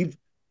and Eve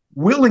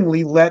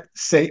willingly let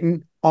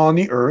Satan on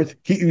the earth.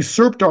 He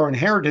usurped our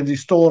inheritance. He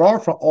stole it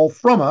all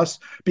from us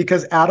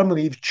because Adam and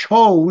Eve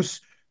chose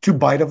to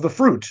bite of the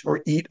fruit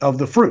or eat of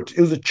the fruit.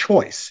 It was a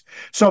choice.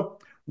 So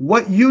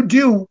what you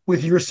do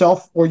with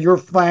yourself or your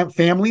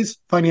family's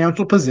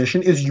financial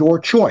position is your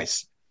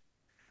choice.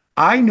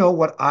 I know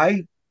what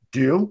I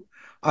do.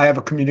 I have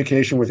a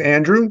communication with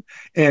Andrew,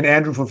 and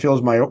Andrew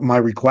fulfills my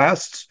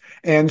requests.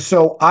 And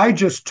so I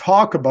just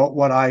talk about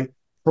what I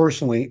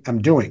personally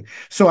am doing.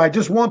 So I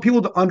just want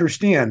people to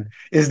understand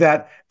is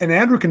that, and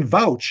Andrew can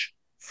vouch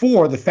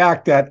for the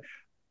fact that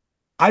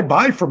I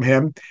buy from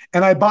him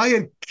and I buy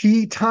at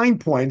key time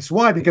points.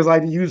 Why? Because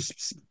I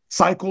use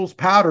cycles,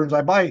 patterns.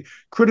 I buy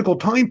critical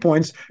time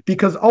points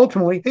because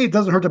ultimately, hey, it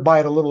doesn't hurt to buy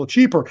it a little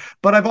cheaper.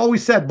 But I've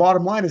always said,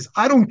 bottom line is,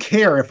 I don't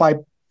care if I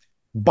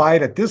buy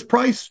it at this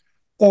price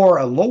or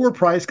a lower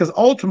price, because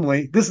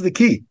ultimately, this is the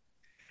key.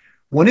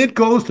 When it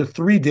goes to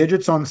three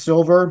digits on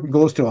silver, it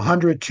goes to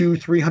 $100,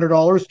 $200,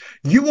 $300,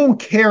 you won't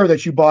care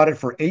that you bought it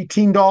for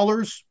 $18,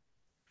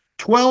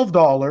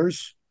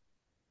 $12,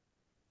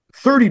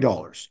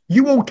 $30.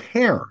 You won't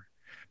care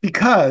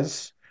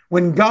because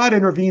when God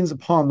intervenes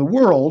upon the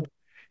world,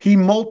 he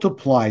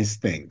multiplies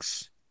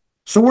things.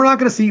 So we're not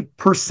going to see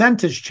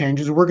percentage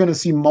changes. We're going to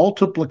see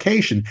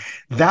multiplication.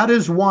 That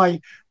is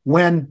why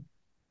when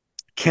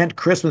Kent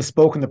Christmas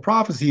spoke in the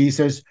prophecy, he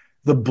says,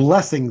 the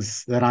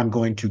blessings that I'm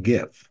going to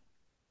give.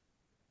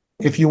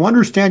 If you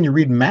understand, you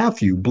read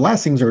Matthew,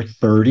 blessings are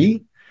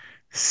 30,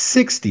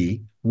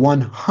 60,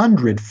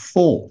 100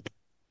 fold.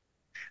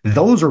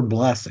 Those are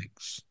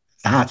blessings.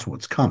 That's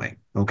what's coming.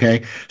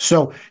 Okay.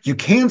 So you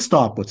can't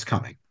stop what's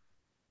coming.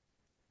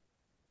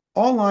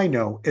 All I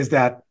know is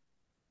that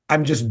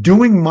I'm just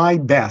doing my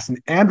best,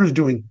 and Andrew's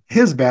doing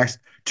his best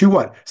to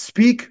what?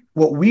 Speak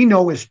what we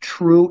know is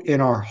true in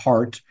our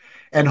heart,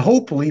 and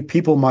hopefully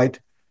people might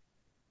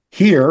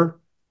hear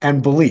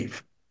and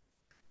believe.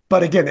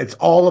 But again, it's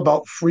all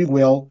about free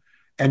will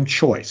and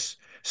choice.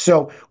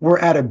 So we're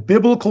at a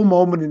biblical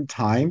moment in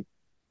time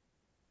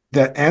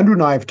that Andrew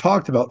and I have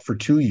talked about for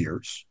 2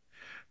 years.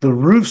 The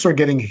roofs are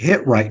getting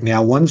hit right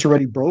now. One's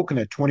already broken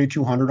at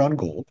 2,200 on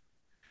gold.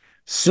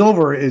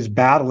 Silver is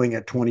battling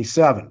at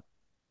 27.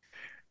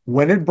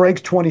 When it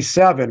breaks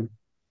 27,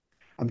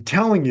 I'm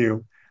telling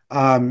you,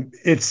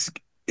 it's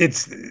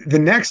the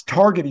next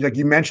target. Like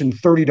you mentioned,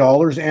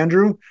 $30,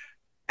 Andrew,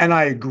 and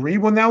I agree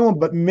with that one.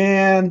 But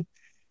man,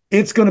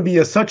 it's going to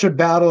be such a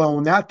battle, and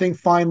when that thing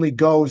finally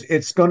goes,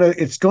 it's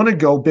gonna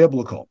go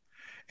biblical,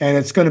 and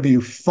it's going to be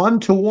fun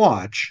to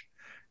watch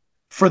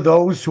for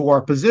those who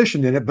are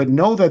positioned in it. But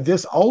know that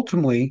this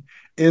ultimately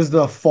is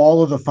the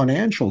fall of the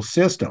financial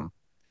system.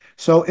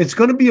 So it's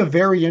going to be a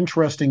very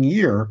interesting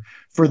year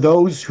for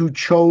those who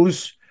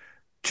chose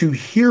to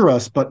hear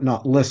us but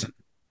not listen.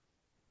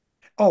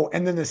 Oh,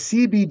 and then the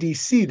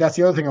CBDC, that's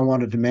the other thing I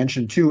wanted to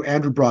mention too.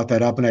 Andrew brought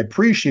that up, and I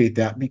appreciate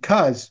that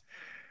because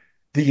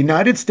the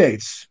United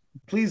States,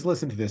 please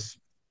listen to this,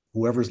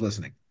 whoever's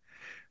listening.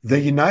 The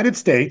United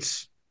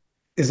States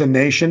is a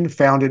nation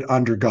founded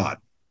under God.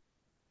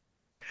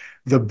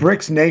 The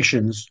BRICS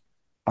nations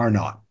are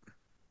not.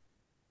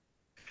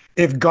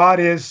 If God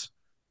is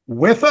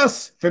with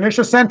us, finish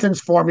a sentence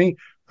for me,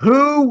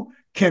 who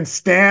can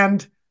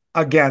stand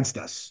against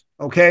us?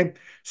 Okay.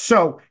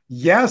 So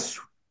yes,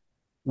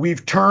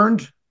 we've done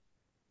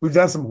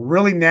some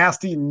really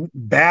nasty,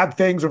 bad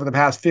things over the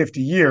past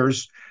 50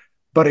 years.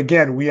 But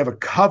again, we have a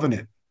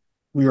covenant.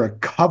 We are a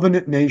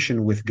covenant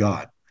nation with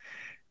God.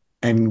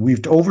 And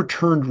we've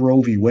overturned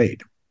Roe v.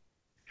 Wade.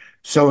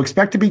 So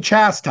expect to be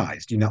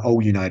chastised,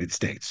 United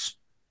States.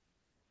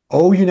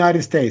 Oh,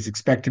 United States,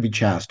 expect to be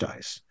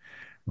chastised.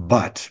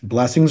 But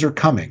blessings are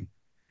coming,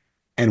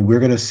 and we're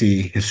going to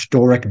see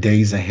historic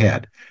days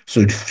ahead.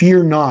 So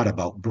fear not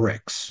about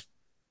BRICS.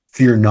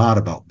 Fear not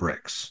about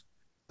BRICS.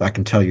 I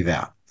can tell you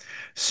that.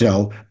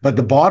 So, but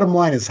the bottom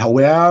line is,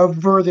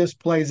 however this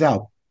plays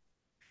out,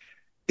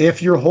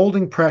 if you're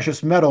holding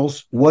precious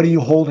metals, what are you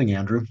holding,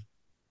 Andrew?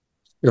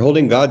 You're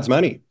holding God's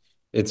money.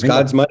 It's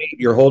God's money.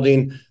 You're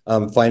holding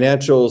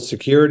financial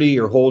security.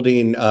 You're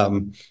holding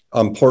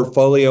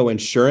portfolio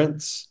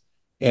insurance,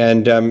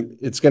 and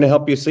it's going to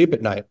help you sleep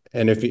at night.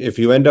 And if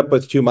you end up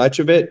with too much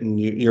of it, and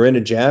you're in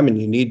a jam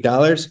and you need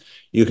dollars,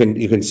 you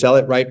can sell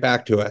it right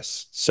back to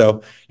us.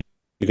 So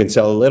you can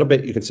sell a little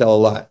bit, you can sell a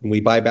lot, and we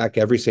buy back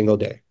every single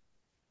day.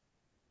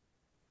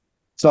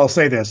 So I'll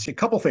say this, a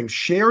couple things.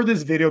 Share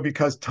this video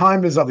because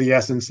time is of the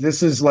essence.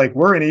 This is like,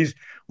 we're in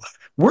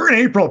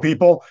April,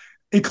 people.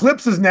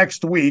 Eclipse is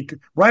next week.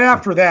 Right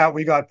after that,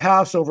 we got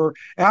Passover.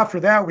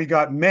 After that, we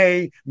got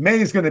May. May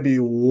is going to be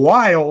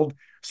wild.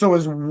 So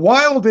as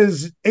wild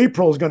as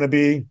April is going to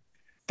be,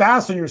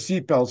 fasten your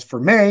seatbelts for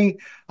May.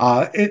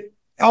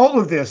 All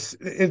of this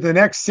in the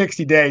next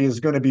 60 days is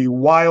going to be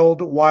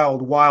wild,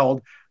 wild,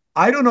 wild.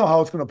 I don't know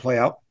how it's going to play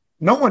out.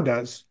 No one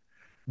does.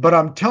 But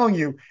I'm telling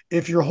you,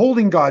 if you're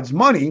holding God's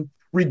money,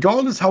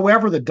 regardless,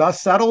 however the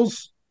dust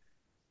settles,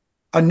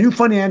 a new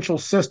financial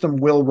system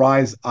will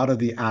rise out of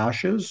the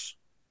ashes.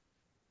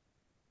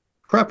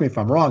 Correct me if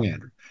I'm wrong,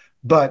 Andrew.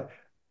 But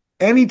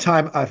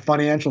anytime a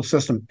financial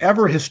system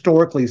ever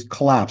historically has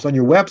collapsed, on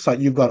your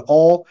website, you've got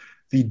all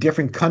the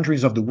different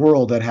countries of the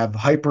world that have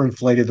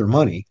hyperinflated their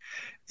money.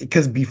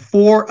 Because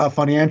before a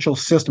financial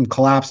system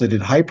collapses,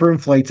 it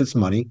hyperinflates its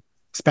money.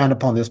 expand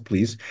upon this,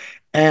 please.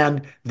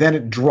 And then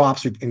it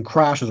drops and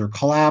crashes or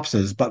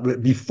collapses. But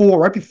right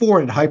before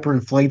it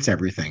hyperinflates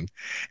everything.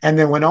 And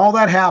then when all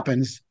that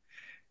happens,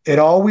 it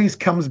always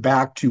comes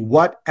back to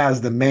what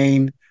as the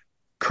main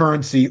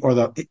currency or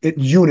the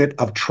unit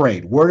of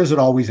trade. Where does it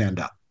always end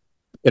up?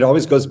 It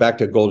always goes back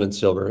to gold and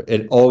silver.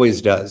 It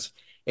always does.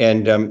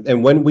 And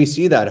when we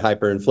see that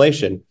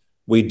hyperinflation,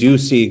 we do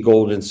see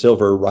gold and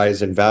silver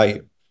rise in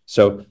value.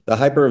 So the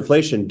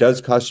hyperinflation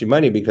does cost you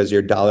money because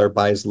your dollar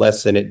buys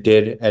less than it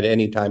did at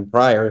any time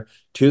prior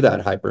to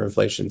that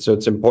hyperinflation. So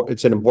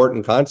it's an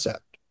important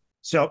concept.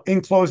 So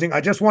in closing, I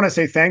just want to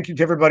say thank you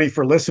to everybody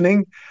for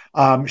listening.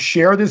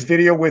 Share this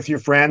video with your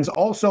friends.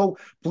 Also,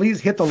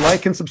 please hit the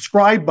like and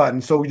subscribe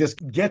button so we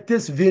just get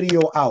this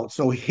video out.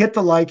 So hit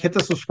the like, hit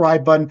the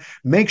subscribe button.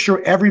 Make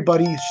sure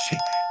everybody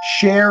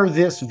share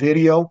this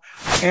video.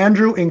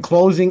 Andrew, in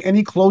closing,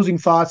 any closing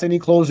thoughts, any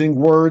closing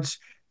words?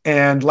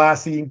 And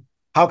lastly,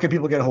 how can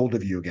people get a hold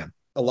of you again?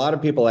 A lot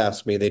of people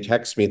ask me, they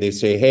text me, they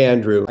say, hey,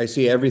 Andrew, I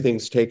see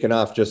everything's taken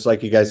off just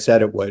like you guys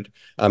said it would.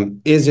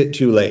 Is it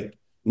too late?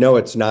 No,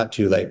 it's not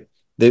too late.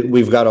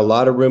 We've got a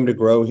lot of room to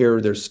grow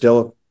here. There's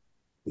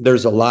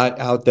a lot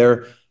out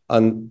there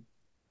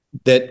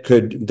that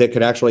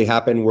could actually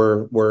happen.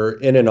 We're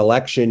in an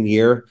election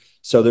year,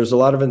 so there's a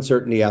lot of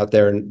uncertainty out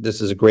there, and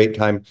this is a great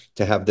time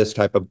to have this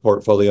type of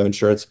portfolio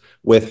insurance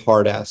with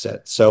hard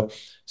assets.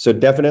 So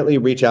definitely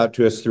reach out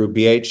to us through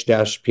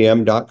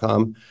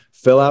bh-pm.com.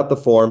 Fill out the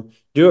form.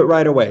 Do it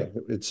right away.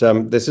 It's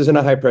this isn't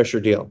a high pressure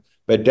deal,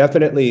 but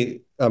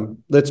definitely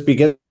let's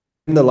begin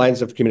the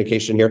lines of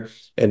communication here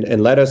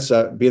and let us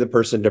be the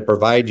person to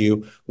provide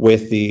you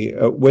with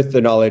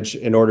the knowledge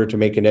in order to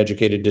make an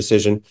educated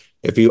decision.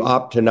 If you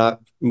opt to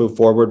not move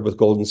forward with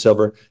gold and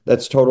silver,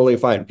 that's totally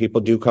fine.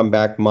 People do come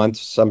back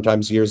months,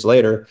 sometimes years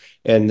later,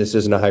 and this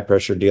isn't a high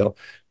pressure deal.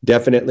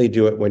 Definitely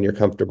do it when you're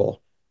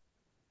comfortable.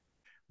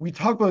 We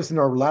talked about this in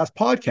our last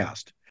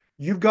podcast.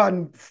 You've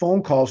gotten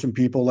phone calls from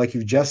people like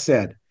you just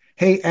said,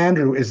 hey,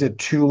 Andrew, is it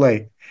too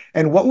late?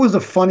 And what was a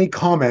funny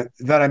comment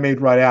that I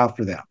made right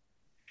after that?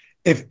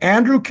 If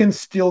Andrew can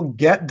still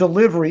get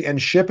delivery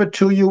and ship it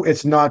to you,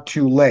 it's not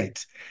too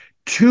late.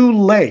 Too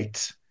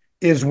late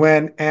is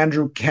when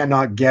Andrew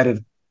cannot get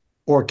it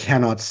or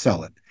cannot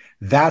sell it.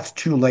 That's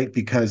too late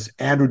because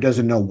Andrew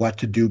doesn't know what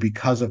to do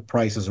because of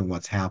prices and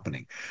what's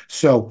happening.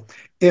 So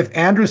if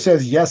Andrew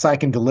says, yes, I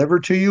can deliver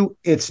to you,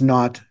 it's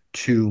not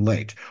too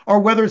late. Or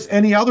whether it's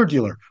any other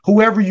dealer,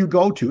 whoever you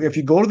go to, if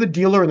you go to the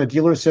dealer and the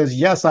dealer says,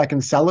 yes, I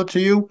can sell it to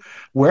you,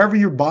 wherever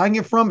you're buying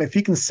it from, if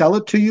he can sell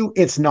it to you,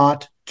 it's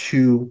not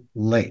too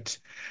late.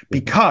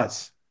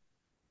 Because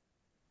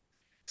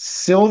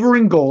silver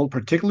and gold,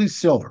 particularly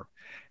silver,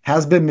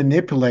 has been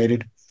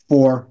manipulated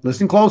for,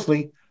 listen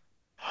closely,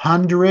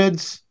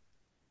 hundreds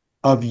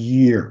of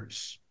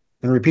years.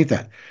 And repeat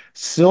that.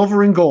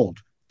 Silver and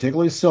gold,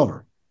 particularly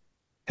silver,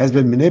 has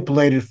been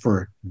manipulated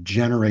for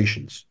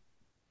generations.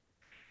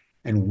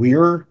 And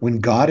when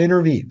God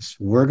intervenes,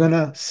 we're going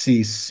to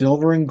see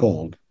silver and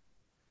gold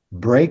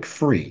break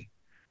free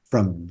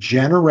from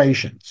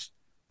generations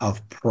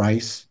of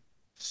price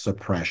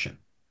suppression.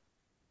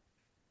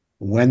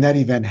 When that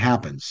event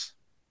happens,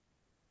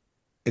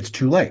 it's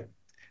too late.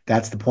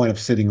 That's the point of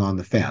sitting on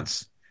the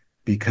fence,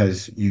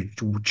 because you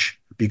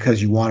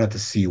wanted to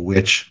see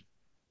which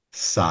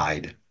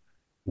side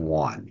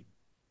won.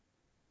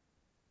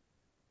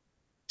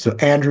 So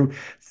Andrew,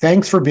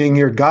 thanks for being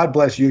here. God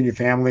bless you and your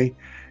family.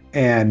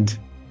 And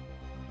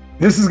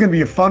this is going to be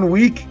a fun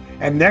week.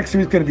 And next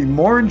week is going to be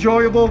more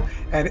enjoyable.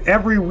 And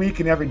every week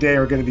and every day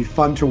are going to be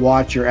fun to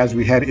watch here as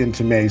we head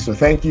into May. So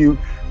thank you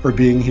for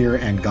being here,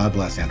 and God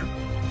bless, Andrew.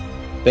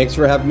 Thanks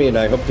for having me, and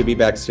I hope to be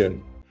back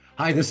soon.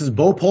 Hi, this is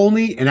Bo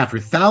Polny, and after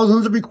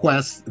thousands of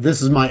requests,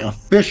 this is my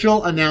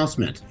official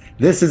announcement.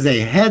 This is a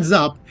heads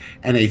up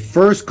and a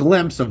first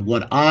glimpse of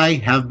what I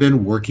have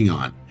been working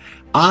on.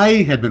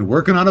 I have been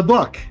working on a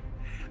book.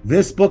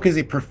 This book is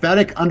a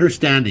prophetic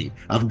understanding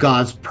of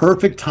God's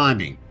perfect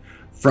timing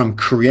from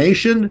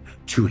creation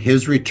to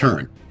his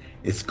return.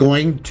 It's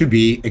going to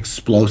be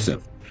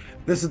explosive.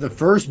 This is the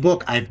first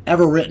book I've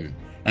ever written,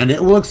 and it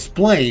will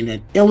explain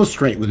and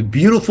illustrate with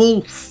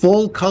beautiful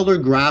full color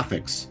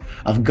graphics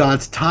of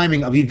God's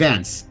timing of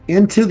events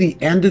into the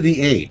end of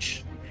the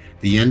age,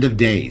 the end of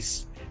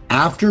days.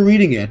 After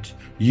reading it,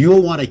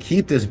 you'll want to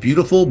keep this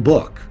beautiful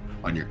book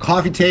on your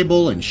coffee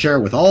table and share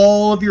it with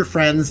all of your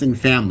friends and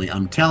family.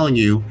 I'm telling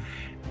you,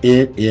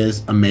 it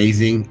is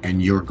amazing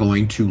and you're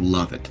going to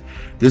love it.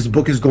 This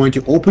book is going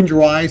to open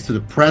your eyes to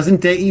the present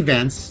day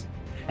events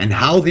and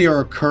how they are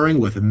occurring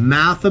with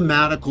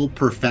mathematical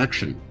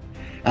perfection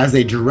as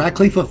they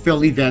directly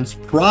fulfill events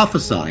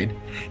prophesied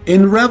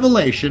in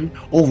Revelation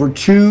over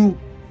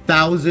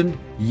 2,000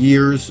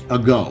 years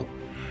ago.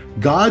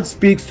 God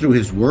speaks through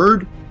his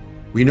word.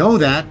 We know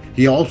that.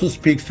 He also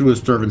speaks through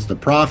his servants, the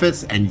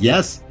prophets, and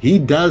yes, he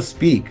does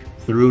speak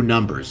through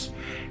numbers.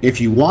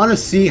 If you want to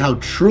see how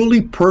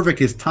truly perfect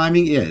his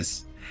timing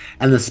is,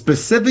 and the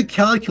specific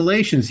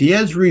calculations he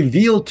has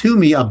revealed to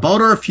me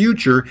about our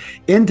future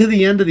into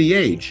the end of the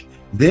age,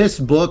 This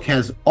book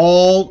has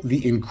all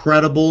the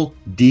incredible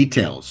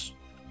details.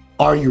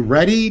 Are you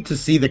ready to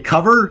see the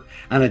cover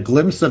and a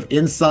glimpse of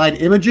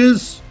inside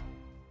images?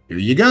 Here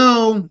you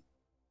go.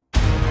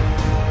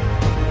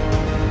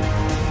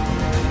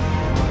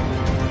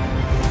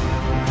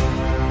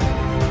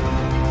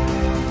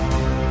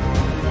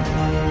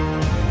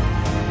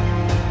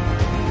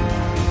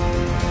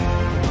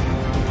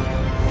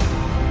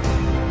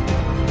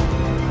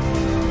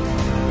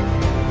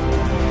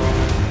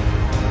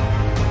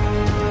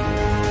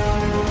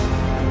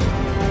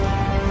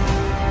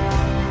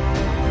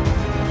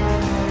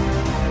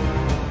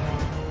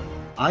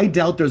 I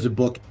doubt there's a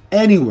book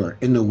anywhere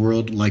in the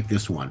world like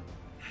this one.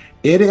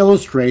 It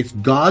illustrates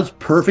God's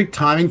perfect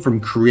timing from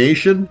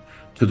creation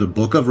to the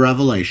book of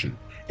Revelation,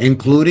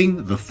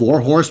 including the 4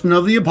 horsemen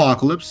of the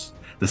apocalypse,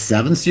 the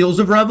 7 seals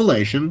of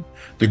Revelation,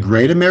 the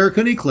great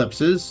American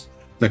eclipses,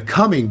 the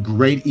coming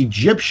great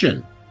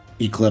Egyptian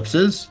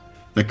eclipses,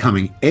 the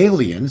coming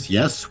aliens,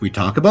 yes, we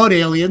talk about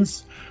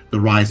aliens,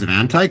 the rise of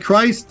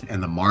Antichrist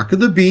and the mark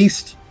of the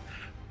beast,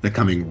 the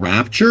coming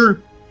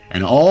rapture,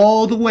 and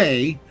all the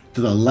way to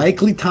the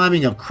likely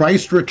timing of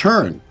Christ's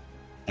return,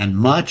 and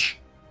much,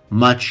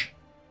 much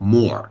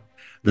more.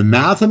 The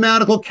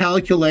mathematical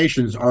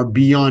calculations are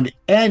beyond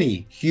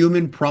any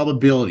human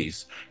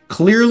probabilities,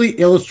 clearly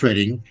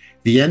illustrating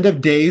the end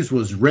of days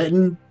was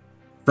written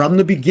from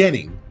the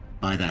beginning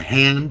by the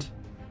hand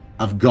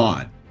of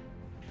God.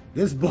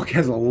 This book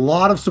has a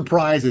lot of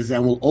surprises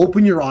and will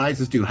open your eyes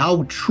as to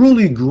how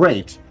truly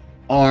great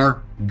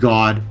our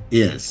God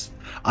is.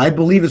 I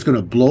believe it's going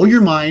to blow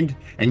your mind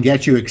and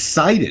get you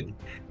excited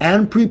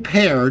and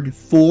prepared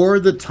for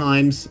the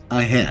times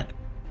ahead.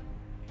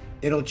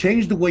 It'll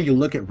change the way you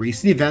look at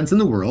recent events in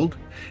the world.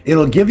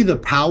 It'll give you the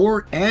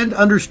power and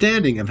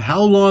understanding of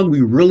how long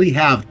we really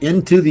have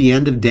into the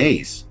end of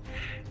days,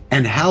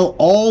 and how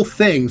all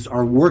things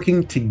are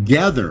working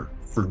together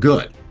for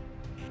good.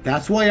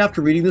 That's why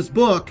after reading this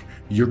book,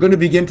 you're going to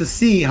begin to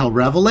see how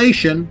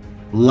Revelation,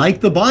 like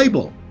the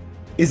Bible,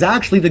 is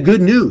actually the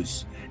good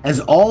news, as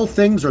all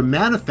things are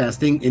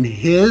manifesting in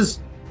His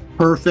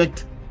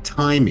perfect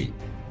timing.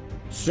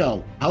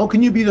 So, how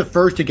can you be the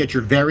first to get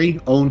your very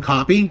own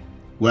copy?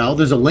 Well,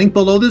 there's a link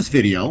below this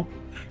video.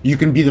 You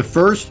can be the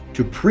first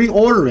to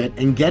pre-order it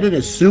and get it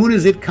as soon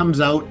as it comes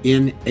out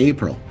in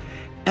April.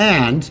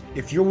 And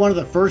if you're one of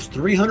the first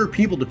 300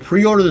 people to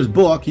pre-order this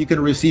book, you can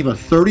receive a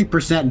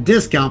 30%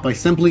 discount by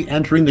simply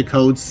entering the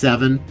code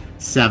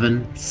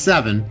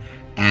 777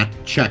 at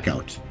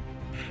checkout.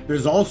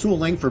 There's also a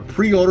link for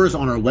pre-orders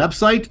on our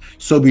website,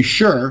 so be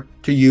sure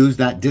to use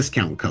that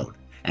discount code.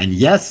 And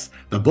yes,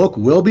 the book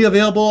will be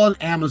available on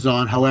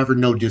Amazon, however,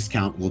 no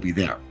discount will be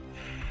there.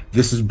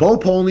 This is Bo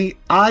Polny.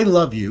 I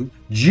love you,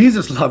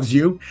 Jesus loves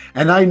you,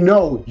 and I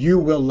know you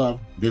will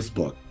love this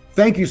book.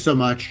 Thank you so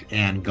much,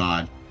 and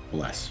God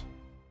bless.